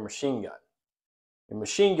after your machine gun. Your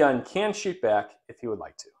machine gun can shoot back if he would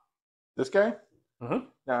like to. This guy? Mm-hmm.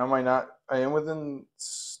 Now, am I not? I am within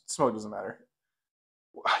smoke. Doesn't matter.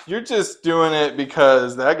 You're just doing it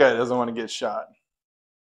because that guy doesn't want to get shot.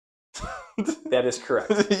 That is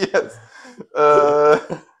correct. Yes.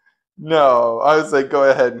 No, I was like, go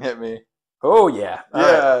ahead and hit me. Oh, yeah. All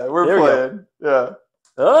yeah, right. we're There playing.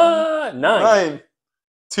 Yeah. 9. 9.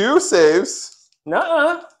 2 saves.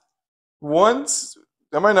 Nuh-uh. Once.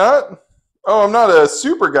 Am I not? Oh, I'm not a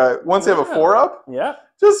super guy. Once they have a 4 up? Yeah.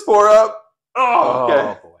 Just 4 up. Oh, okay.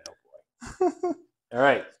 Oh, boy. Oh, boy. All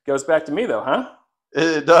right. Goes back to me, though, huh?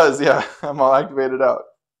 It does, yeah. I'm all activated out.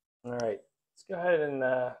 All right. Let's go ahead and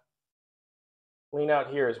lean out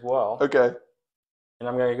here as well. Okay. And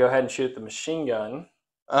I'm going to go ahead and shoot the machine gun.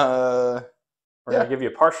 We're We're going to give you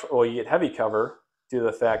a partial. Well, you get heavy cover due to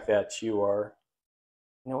the fact that you are.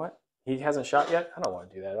 You know what? He hasn't shot yet. I don't want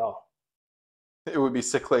to do that at all. It would be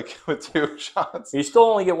cyclic with 2 shots. You still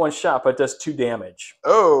only get 1 shot, but it does 2 damage,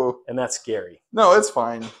 Oh. and that's scary. No, it's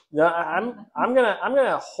fine. No, I'm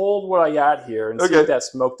gonna hold what I got here and see if that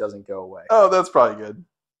smoke doesn't go away. Oh, that's probably good.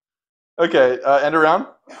 Okay, end around?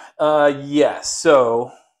 Yes.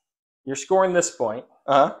 So you're scoring this point.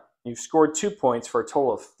 Uh-huh. You've scored 2 points for a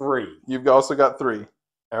total of 3. You've also got 3.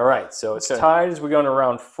 All right. So it's tied as we go into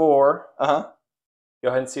round 4. Uh-huh. Go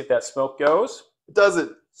ahead and see if that smoke goes. It does it.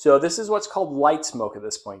 So this is what's called light smoke at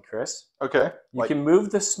this point, Chris. Okay. You can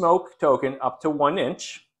move the smoke token up to 1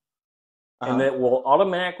 inch, and it will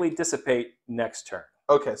automatically dissipate next turn.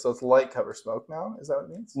 Okay, so it's light cover smoke now? Is that what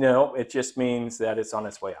it means? No, it just means that it's on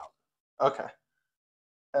its way out. Okay.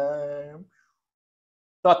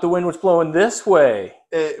 Thought the wind was blowing this way.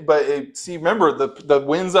 See, remember, the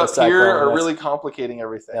winds up here are really complicating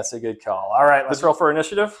everything. That's a good call. All right, let's roll for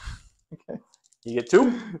initiative. Okay. You get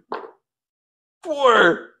 2.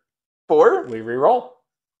 4. 4? We re-roll.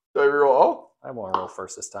 Do I reroll all? I want to roll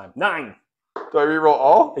first this time. 9. Do I reroll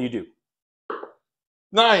all? You do.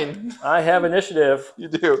 9. I have initiative. You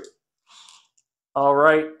do. All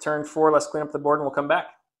right, turn 4. Let's clean up the board and we'll come back.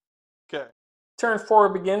 Okay. Turn 4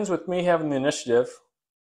 begins with me having the initiative.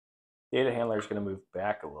 Data handler is going to move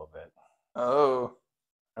back a little bit. Oh.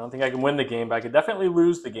 I don't think I can win the game, but I could definitely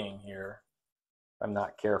lose the game here if I'm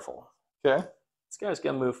not careful. Okay. This guy's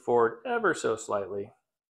going to move forward ever so slightly.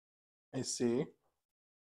 I see.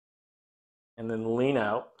 And then lean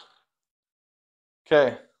out.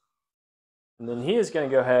 Okay. And then he is going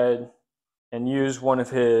to go ahead and use one of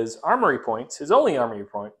his armory points, his only armory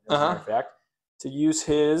point, as a matter of fact, to use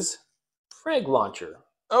his frag launcher.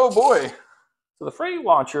 Oh, boy. So the frag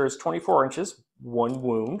launcher is 24 inches, 1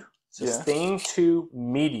 wound, sustain 2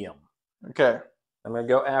 medium. Okay. I'm going to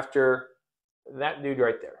go after that dude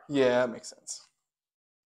right there. Yeah, that makes sense.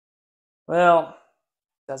 Well,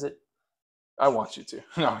 does it? I want you to.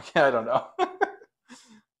 No, I don't know.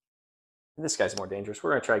 This guy's more dangerous.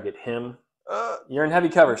 We're going to try to get him. You're in heavy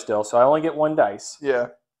cover still, so I only get 1 dice. Yeah.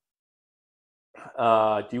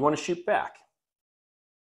 Do you want to shoot back?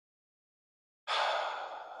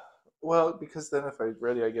 Well, because then if I'm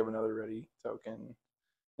ready, I give another ready token.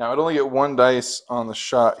 Now, I'd only get 1 dice on the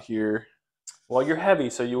shot here. Well, you're heavy,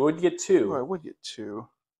 so you would get 2. Oh, I would get 2.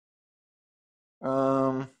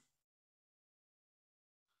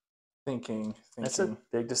 Thinking. That's a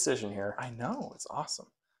big decision here. I know. It's awesome.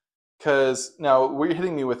 Because now what you're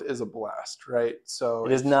hitting me with is a blast, right? So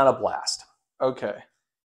it is not a blast. Okay.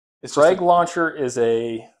 Frag launcher is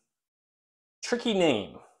a tricky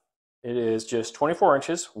name. It is just 24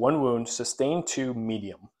 inches, 1 wound, sustain 2,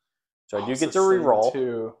 medium. So I do get to re-roll.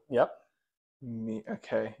 2. Yep.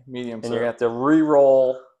 Okay, medium. And you're going to have to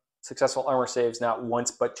re-roll successful armor saves not once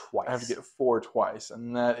but twice. I have to get 4 twice,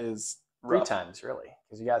 and that is rough. 3 times, really,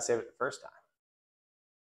 because you got to save it the first time.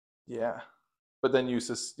 Yeah. But then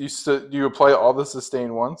you apply all the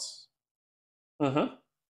sustain once? Mm-hmm.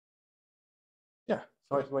 Yeah.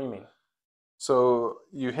 What do you mean? So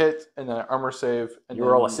you hit, and then I armor save, and You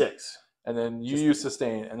then roll a 6. and then you use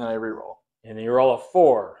sustain, and then I reroll. And then you roll a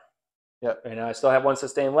 4. Yep. And I still have 1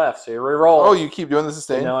 sustain left, so you reroll. Oh, you keep doing the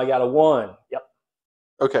sustain? So now I got a 1. Yep.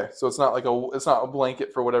 Okay, so it's not like it's not a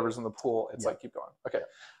blanket for whatever's in the pool. It's like keep going. Okay,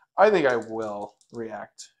 I think I will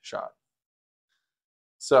react shot.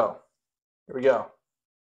 So here we go.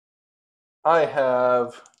 I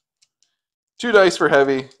have 2 dice for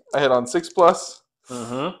heavy. I hit on 6+.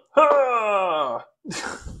 Mm-hmm.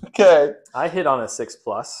 Okay. I hit on a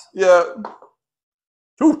 6+. Yeah.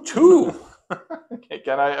 2. Okay,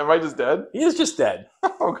 can I? Am I just dead? He is just dead.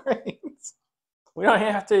 Oh, great. We don't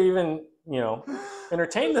have to even,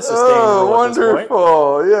 entertain the sustain Oh, rule at this point.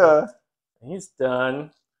 wonderful. Yeah. He's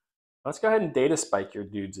done. Let's go ahead and data spike your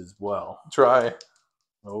dudes as well. Try.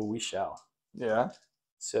 Oh, we shall. Yeah.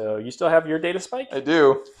 So you still have your data spike? I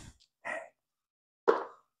do.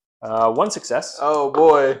 1 success. Oh,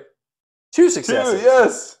 boy. 2 successes. 2,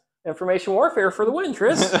 yes. Information warfare for the win,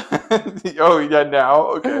 Chris. Oh, yeah, now?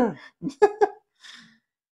 Okay.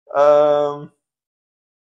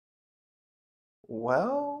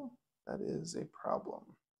 Well, that is a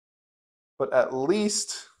problem. But at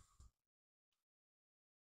least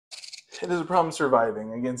it is a problem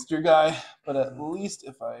surviving against your guy. But at least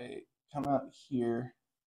if I come out here,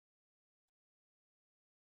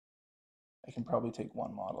 I can probably take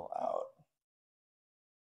 1 model out.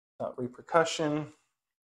 Without repercussion.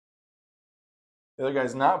 The other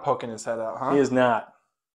guy's not poking his head out, huh? He is not.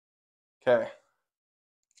 Okay.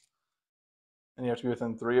 And you have to be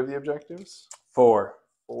within 3 of the objectives? 4.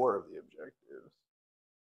 4 of the objectives.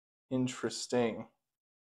 Interesting.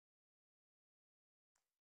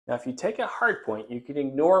 Now, if you take a hard point, you can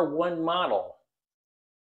ignore 1 model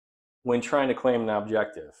when trying to claim an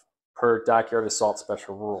objective, per Dockyard Assault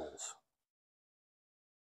special rules.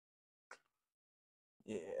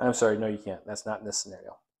 Yeah. I'm sorry, no, you can't. That's not in this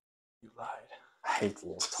scenario. You lied. I hate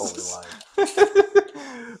you. Totally lied.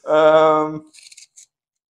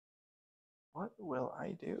 What will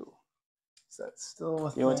I do? Is that still a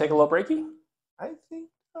thing? You want to take a little breaky? I think.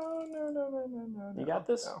 Oh, no. You got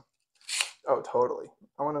this? No. Oh, totally.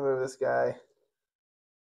 I want to move this guy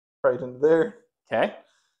right into there. Okay.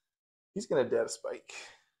 He's going to data spike.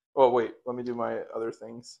 Oh, wait. Let me do my other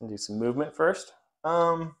things. And do some movement first.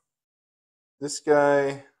 This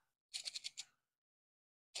guy.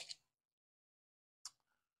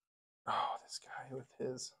 Oh, this guy with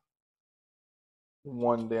his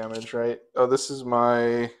 1 damage, right? Oh, this is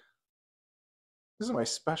my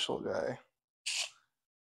special guy.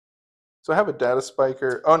 So I have a data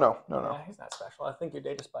spiker. Oh, no. He's not special. I think your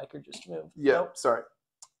data spiker just moved. Yep, Nope. sorry.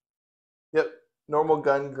 Yep, normal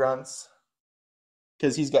gun grunts.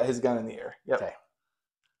 Because he's got his gun in the air. Yep. Okay.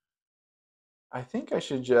 I think I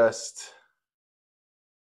should just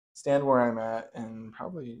stand where I'm at and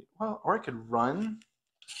probably, well, or I could run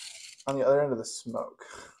on the other end of the smoke.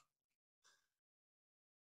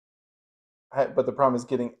 But the problem is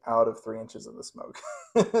getting out of 3 inches of the smoke.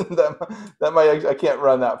 that might actually, I can't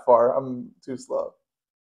run that far. I'm too slow.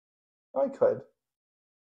 Oh, I could.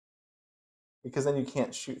 Because then you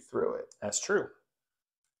can't shoot through it. That's true.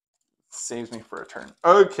 Saves me for a turn.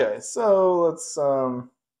 Okay, so let's run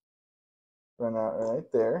out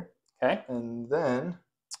right there. Okay. And then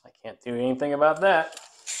I can't do anything about that.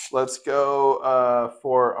 let's go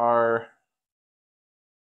for our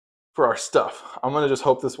stuff. I'm gonna just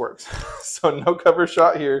hope this works. So no cover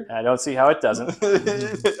shot here. I don't see how it doesn't.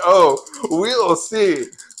 Oh, we'll see.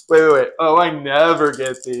 Wait. Oh, I never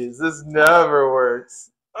get these. This never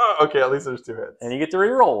works. Oh, okay, at least there's 2 hits. And you get to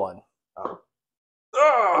reroll 1.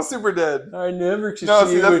 Oh, super dead. I never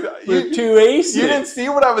succeed with 2 aces. You didn't see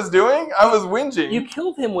what I was doing? I was whinging. You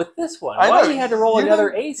killed him with this one. I Why know. you had to roll another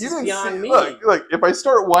You ace didn't beyond see, me? Look, if I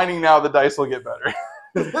start whining now, the dice will get better.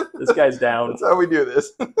 This guy's down. That's how we do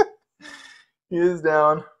this. He is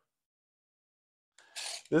down.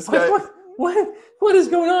 This guy. What is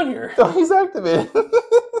going on here? Oh, he's activated.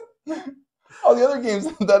 All the other games,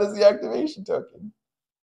 that is the activation token.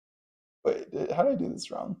 Wait, how did I do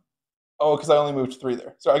this wrong? Oh, because I only moved 3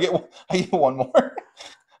 there. So I get 1 more.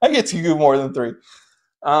 I get 2 more than 3.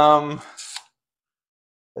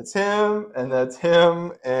 That's him, and that's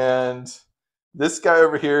him, and this guy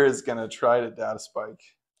over here is gonna try to data spike.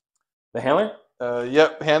 The handler?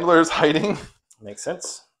 Yep, handler is hiding. Makes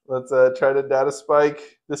sense. Let's try to data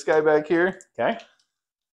spike this guy back here. Okay.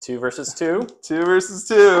 2 versus 2. 2 versus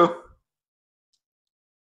 2.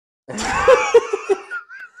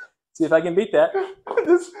 See if I can beat that.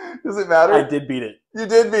 Does it matter? I did beat it. You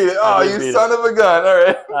did beat it. Oh, you son of a gun. All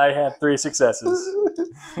right. I had 3 successes.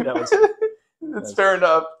 It's turned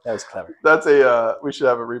up. That was clever. That's a, we should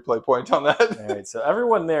have a replay point on that. All right, so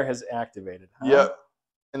everyone there has activated. Huh? Yep.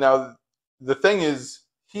 And now the thing is,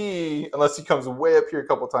 unless he comes way up here a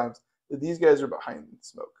couple times, these guys are behind the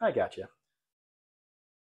smoke. I got you.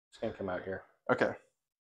 Just going to come out here. Okay.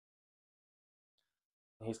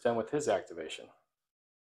 He's done with his activation.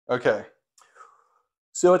 Okay.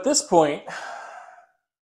 So at this point,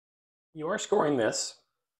 you are scoring this.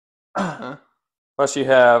 Plus you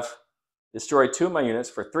have destroyed 2 of my units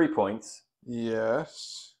for 3 points.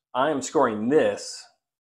 Yes. I am scoring this.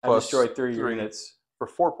 I destroyed 3 units. For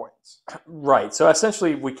 4 points. Right. So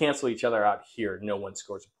essentially we cancel each other out here. No one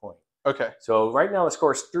scores a point. Okay. So right now the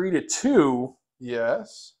score is 3-2.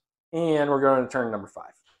 Yes. And we're going to turn number 5.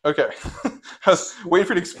 Okay. I was waiting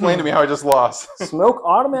for you to explain to me how I just lost. Smoke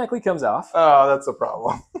automatically comes off. Oh, that's a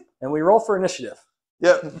problem. And we roll for initiative.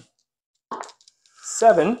 Yep.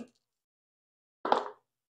 7.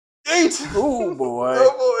 8. Oh, boy.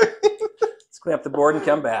 Oh, boy. Let's clean up the board and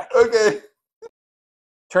come back. Okay.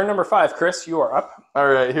 Turn number 5, Chris. You are up. All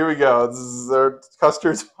right, here we go. This is our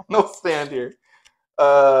Custer's final stand here.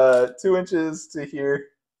 2 inches to here.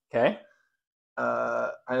 Okay.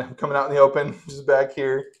 I'm coming out in the open, just back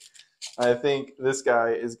here. I think this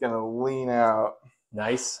guy is going to lean out.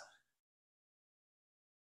 Nice.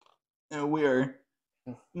 And we are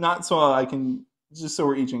not so I can, just so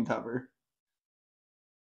we're each in cover.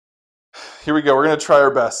 Here we go. We're going to try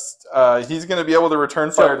our best. He's going to be able to return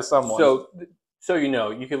fire to someone. So you know,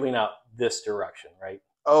 you can lean out this direction, right?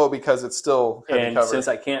 Oh, because it's still heavy cover. Since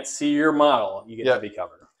I can't see your model, you get heavy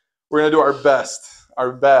cover. We're going to do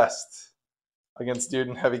our best against dude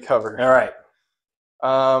in heavy cover. All right.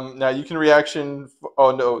 Now you can reaction.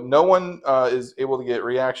 Oh, no one is able to get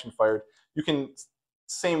reaction fired. You can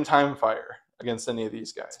same time fire against any of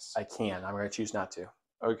these guys. I can. I'm going to choose not to.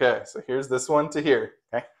 Okay, so here's this one to here.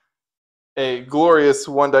 Okay. A glorious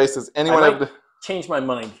 1 dice. Does anyone have to change my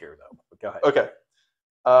mind here, though? But go ahead. Okay.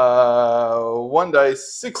 1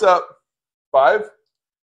 dice. 6 up. 5.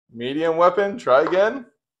 Medium weapon. Try again.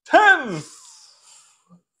 10.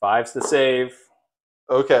 5's the save.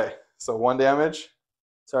 Okay, so 1 damage.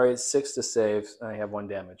 Sorry, it's 6 to save. I have 1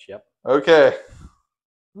 damage. Yep. Okay.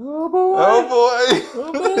 Oh boy! Oh boy!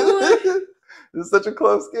 Oh boy! This is such a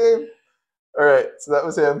close game. All right, so that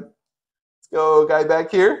was him. Let's go, guy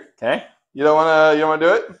back here. Okay. You don't wanna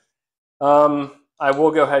do it? I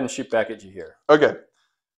will go ahead and shoot back at you here. Okay.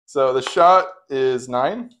 So the shot is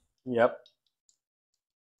 9. Yep.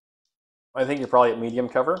 I think you're probably at medium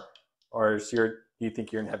cover, or do you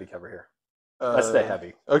think you're in heavy cover here? Let's stay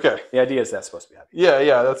heavy. Okay. The idea is that's supposed to be heavy.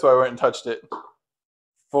 Yeah, that's why I went and touched it.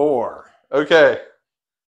 4. Okay.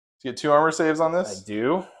 Do you get 2 armor saves on this? I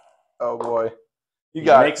do. Oh boy. You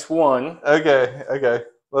got makes 1. Okay.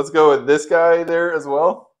 Let's go with this guy there as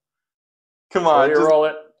well. Come on. Roll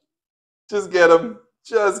it. Just get him.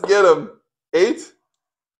 Just get him. 8.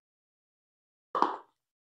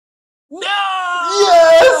 No!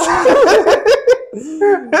 Yes!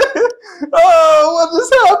 Oh, what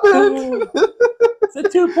just happened? It's a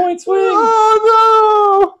 2-point swing.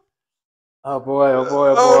 Oh no! Oh boy! Oh boy!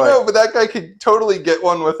 Oh boy! Oh no! But that guy could totally get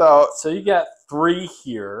one without. So you got 3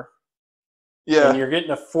 here. Yeah. And you're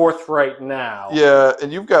getting a 4th right now. Yeah,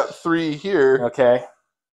 and you've got 3 here. Okay.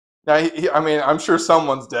 Now, I mean, I'm sure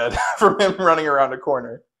someone's dead from him running around a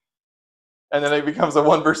corner, and then it becomes a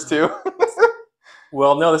 1 versus 2.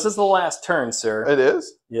 Well, no, this is the last turn, sir. It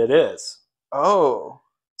is? It is. Oh.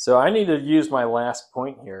 So I need to use my last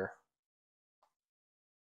point here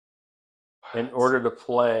in order to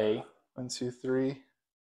play 1, 2, 3.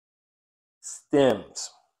 Stims.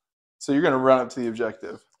 So you're going to run up to the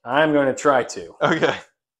objective. I'm going to try to. Okay.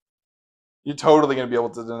 You're totally going to be able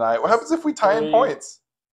to deny it. What happens if we tie in points?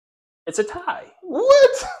 It's a tie.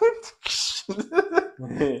 What?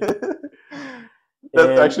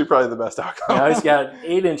 That's actually probably the best outcome. Now he's got an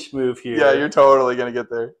 8-inch move here. Yeah, you're totally going to get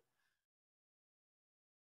there.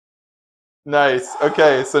 Nice.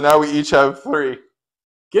 Okay, so now we each have 3.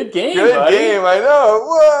 Good game, Good buddy. game, I know.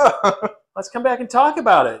 Whoa. Let's come back and talk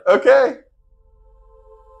about it. Okay.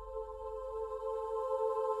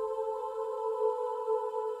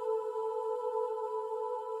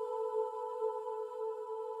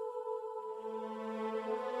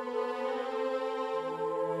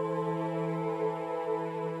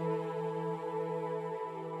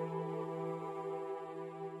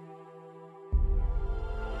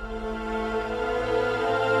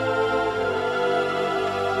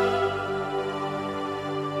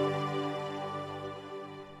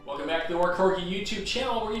 The Corgi YouTube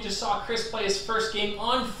channel, where you just saw Chris play his first game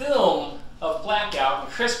on film of BLKOUT. And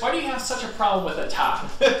Chris, why do you have such a problem with a tie?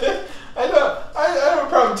 I have a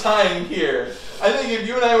problem I'm tying here. I think if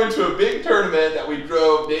you and I went to a big tournament that we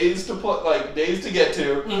drove days to days to get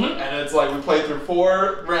to, and it's like we played through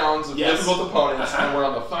 4 rounds of difficult opponents, and we're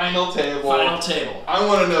on the final table. Final table. I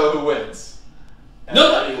want to know who wins.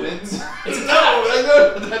 Nobody wins. It's a tie.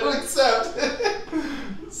 I don't accept.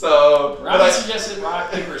 So, Robbie suggested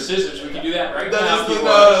rock, paper, scissors. We can do that right now.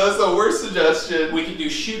 That's the worst suggestion. We can do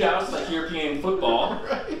shootouts like European football.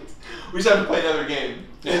 Right. We just have to play another game.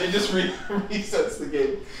 And it just resets the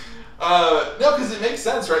game. No, because it makes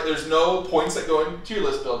sense, right? There's no points that go into your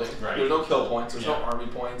list building. Right. There's no kill points. There's no army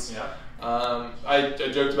points. Yeah. I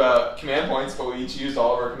joked about command points, but we each used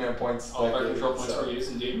all of our command points. All of our control points were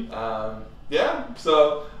used, indeed. Yeah.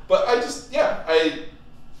 So, but I just,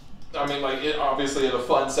 I mean, like, it obviously in a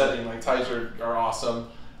fun setting, like, ties are awesome.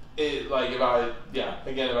 If I got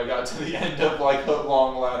to the end of, like, a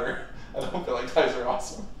long ladder, I don't feel like ties are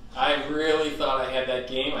awesome. I really thought I had that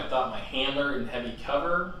game. I thought my handler in heavy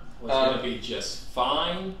cover was going to be just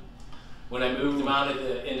fine. When I moved him out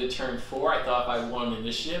into turn 4, I thought if I won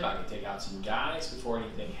initiative, I could take out some guys before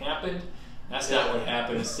anything happened. That's not what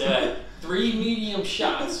happened. Instead, 3 medium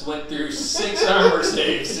shots went through 6 armor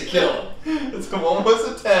saves to kill him. It's one was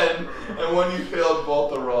a 10, and one you failed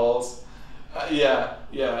both the rolls. It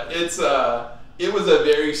was a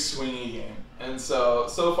very swingy game, and so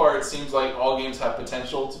far it seems like all games have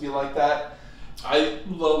potential to be like that.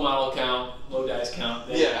 Low model count, low dice count.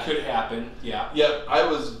 That could happen. Yeah. Yep. I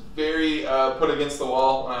was very put against the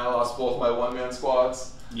wall when I lost both my one-man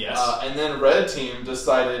squads. Yes. And then red team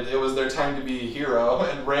decided it was their time to be a hero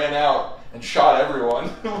and ran out and shot everyone.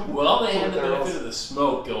 Well, they had the benefit of the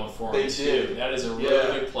smoke going for them, too. That is a really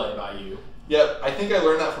good play by you. Yep. I think I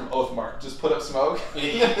learned that from Oathmark. Just put up smoke.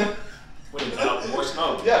 What is that? More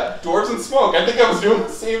smoke. Yeah, dwarves and smoke. I think I was doing the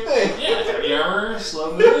same thing. Yeah, heavy armor,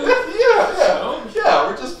 slow move. Yeah,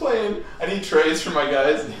 we're just playing. I need trays for my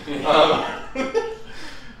guys.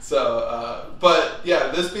 But yeah,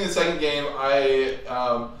 this being the second game, I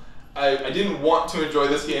didn't want to enjoy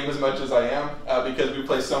this game as much as I am because we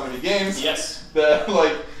play so many games. Yes. That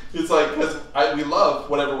because we love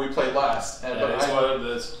whatever we played last. And that is one of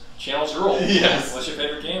the channel's rule. Yes. What's your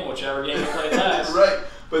favorite game? Whichever game you played last. Right.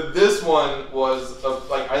 But this one was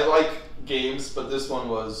I like games, but this one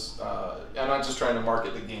was I'm not just trying to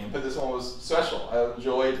market the game, but this one was special. I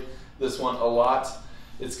enjoyed this one a lot.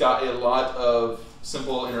 It's got a lot of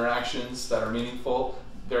simple interactions that are meaningful,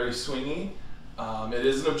 very swingy. It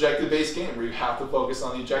is an objective-based game where you have to focus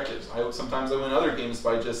on the objectives. Sometimes I win other games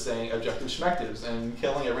by just saying objective schmectives and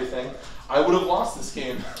killing everything. I would have lost this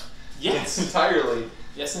game entirely.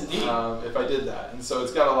 Yes, indeed. If I did that. And so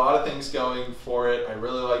it's got a lot of things going for it. I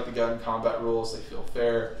really like the gun combat rules. They feel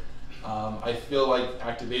fair. I feel like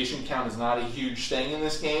activation count is not a huge thing in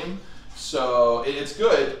this game. So it's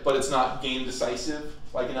good, but it's not game decisive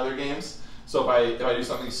like in other games. So if I do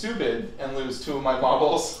something stupid and lose 2 of my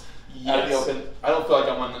models at the open, I don't feel like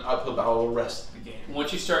I'm on an uphill battle the rest of the game.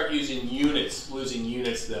 Once you start using units, losing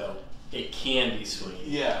units though, it can be swingy.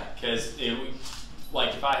 Yeah. Because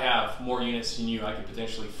like if I have more units than you, I could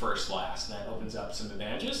potentially first last, and that opens up some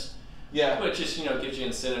advantages. Yeah. But just gives you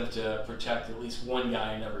incentive to protect at least one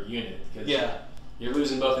guy in every unit. Because you're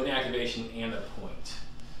losing both an activation and a point.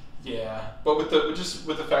 Yeah, but with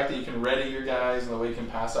the fact that you can ready your guys and the way you can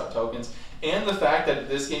pass out tokens, and the fact that in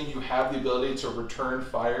this game you have the ability to return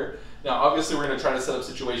fire. Now, obviously, we're going to try to set up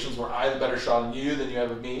situations where I have a better shot on you than you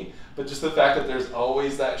have of me. But just the fact that there's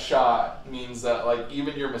always that shot means that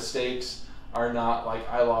even your mistakes are not like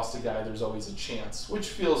I lost a guy. There's always a chance, which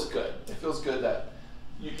feels good. It feels good that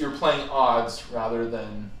you're playing odds rather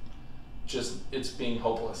than just it's being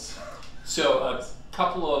hopeless. So a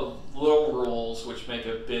couple of little rules which make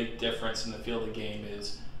a big difference in the field of the game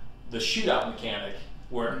is the shootout mechanic,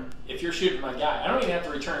 where if you're shooting my guy, I don't even have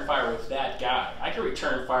to return fire with that guy. I can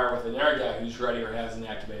return fire with another guy who's ready or hasn't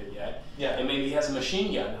activated yet. Yeah. And maybe he has a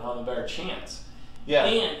machine gun and I'll have a better chance. Yeah.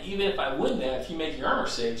 And even if I win that, if you make your armor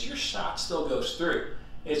saves, your shot still goes through.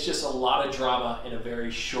 It's just a lot of drama in a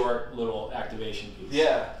very short little activation piece.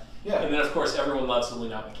 Yeah. Yeah. And then of course everyone loves the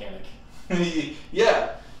lean out mechanic.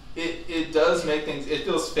 Yeah. It does make things, it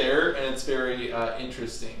feels fair and it's very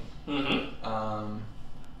interesting. Mm-hmm.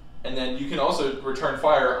 And then you can also return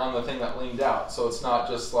fire on the thing that leaned out. So it's not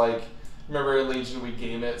just like, remember in Legion we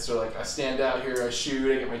game it, so like I stand out here, I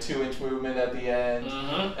shoot, I get my 2-inch movement at the end,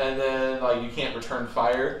 and then you can't return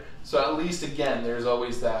fire. So at least again, there's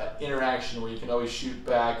always that interaction where you can always shoot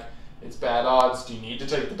back. It's bad odds. Do you need to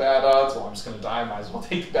take the bad odds? Well, I'm just going to die. Might as well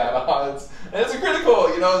take the bad odds. And it's a critical,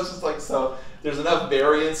 it's just like, so there's enough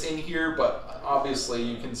variance in here, but obviously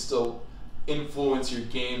you can still influence your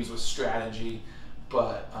games with strategy.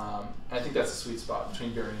 but I think that's a sweet spot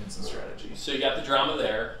between variance and strategy. So you got the drama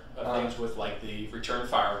there of things with like the return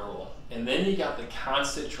fire rule, and then you got the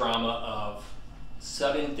constant drama of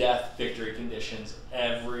sudden death victory conditions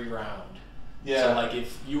every round. Yeah. So like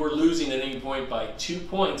if you were losing at any point by 2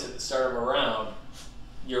 points at the start of a round,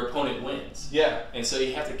 your opponent wins. Yeah. And so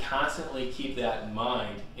you have to constantly keep that in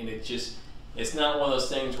mind, and it's not one of those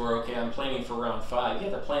things where, okay, I'm planning for round 5. You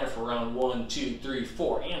have to plan for round 1, 2, 3,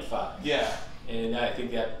 4, and 5. Yeah. And I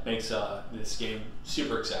think that makes this game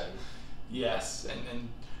super exciting. Yes, and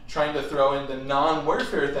trying to throw in the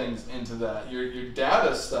non-warfare things into that. Your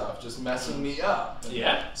data stuff just messing me up. And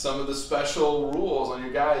yeah. Some of the special rules on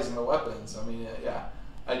your guys and the weapons. I mean, yeah.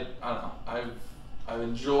 I don't know. I've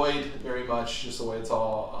enjoyed very much just the way it's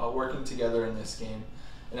all working together in this game.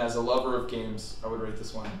 And as a lover of games, I would rate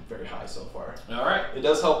this one very high so far. All right. It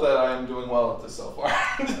does help that I am doing well at this so far.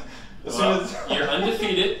 You're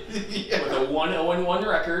undefeated with a 1-0-1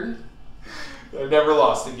 record. I've never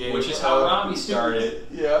lost a game. Which is how Robbie started.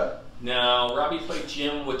 Yeah. Now, Robbie played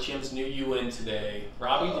Jim with Jim's new UN today.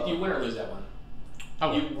 Robbie, did you win or lose that one?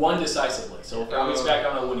 You won decisively, so Robbie's back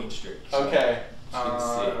on a winning streak. So okay.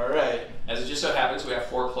 All right. As it just so happens, we have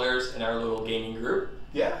 4 players in our little gaming group.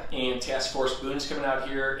 Yeah. And Task Force Boon's coming out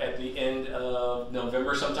here at the end of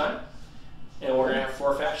November sometime. And we're going to have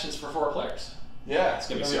 4 factions for 4 players. Yeah. It's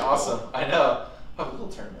going to be awesome. Cool. I know. We'll have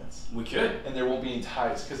little tournaments. We could. And there won't be any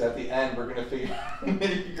ties, because at the end we're going to figure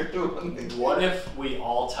out what if we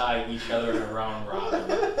all tie each other in a round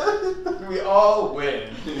robin? We all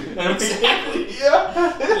win. Exactly.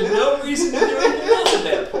 Yeah. There's no reason to do anything else at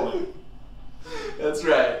that point. That's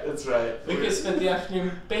right. That's right. We could spend the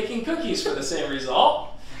afternoon baking cookies for the same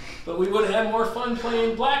result, but we would have had more fun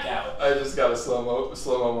playing Blackout. I just got a slow-mo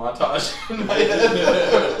montage in my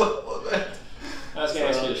head. I was going to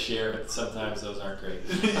ask you to share, but sometimes those aren't great.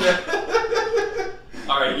 Yeah.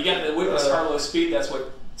 All right, you got the Witness Harlow speed. That's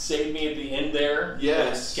what saved me at the end there.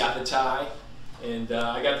 Yes. Got the tie. And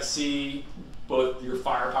I got to see both your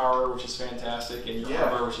firepower, which is fantastic, and your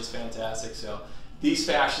armor, which is fantastic. So these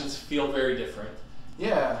factions feel very different.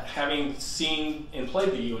 Yeah. Having seen and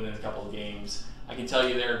played the UN in a couple of games, I can tell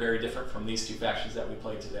you they're very different from these 2 factions that we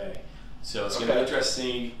played today. So it's going to be interesting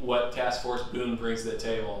to see what Task Force Boon brings to the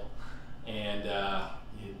table. And,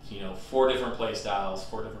 4 different play styles,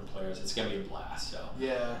 4 different players. It's going to be a blast. So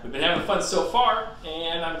yeah. We've been having fun so far,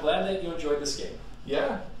 and I'm glad that you enjoyed this game.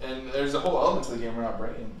 Yeah, and there's a whole element to the game we're not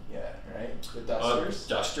bringing yet, right? The dusters.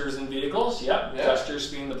 Dusters and vehicles, yep. Yeah.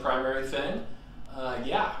 Dusters being the primary thing.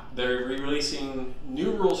 They're re-releasing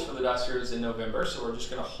new rules for the dusters in November, so we're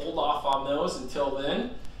just going to hold off on those until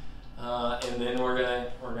then, and then we're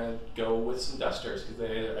gonna go with some dusters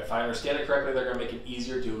because if I understand it correctly, they're going to make it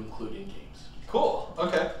easier to include in games. Cool.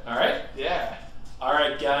 Okay. All right. Yeah. All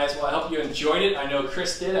right, guys. Well, I hope you enjoyed it. I know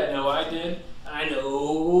Chris did. I know I did. I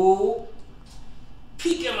know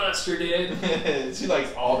Pika Monster did. She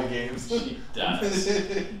likes all the games. She does.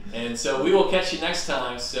 And so we will catch you next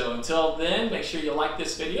time. So until then, make sure you like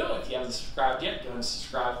this video. If you haven't subscribed yet, go and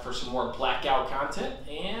subscribe for some more Blackout content.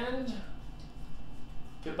 And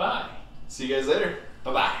goodbye. See you guys later.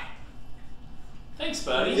 Bye-bye. Thanks,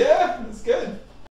 buddy. Yeah, that's good.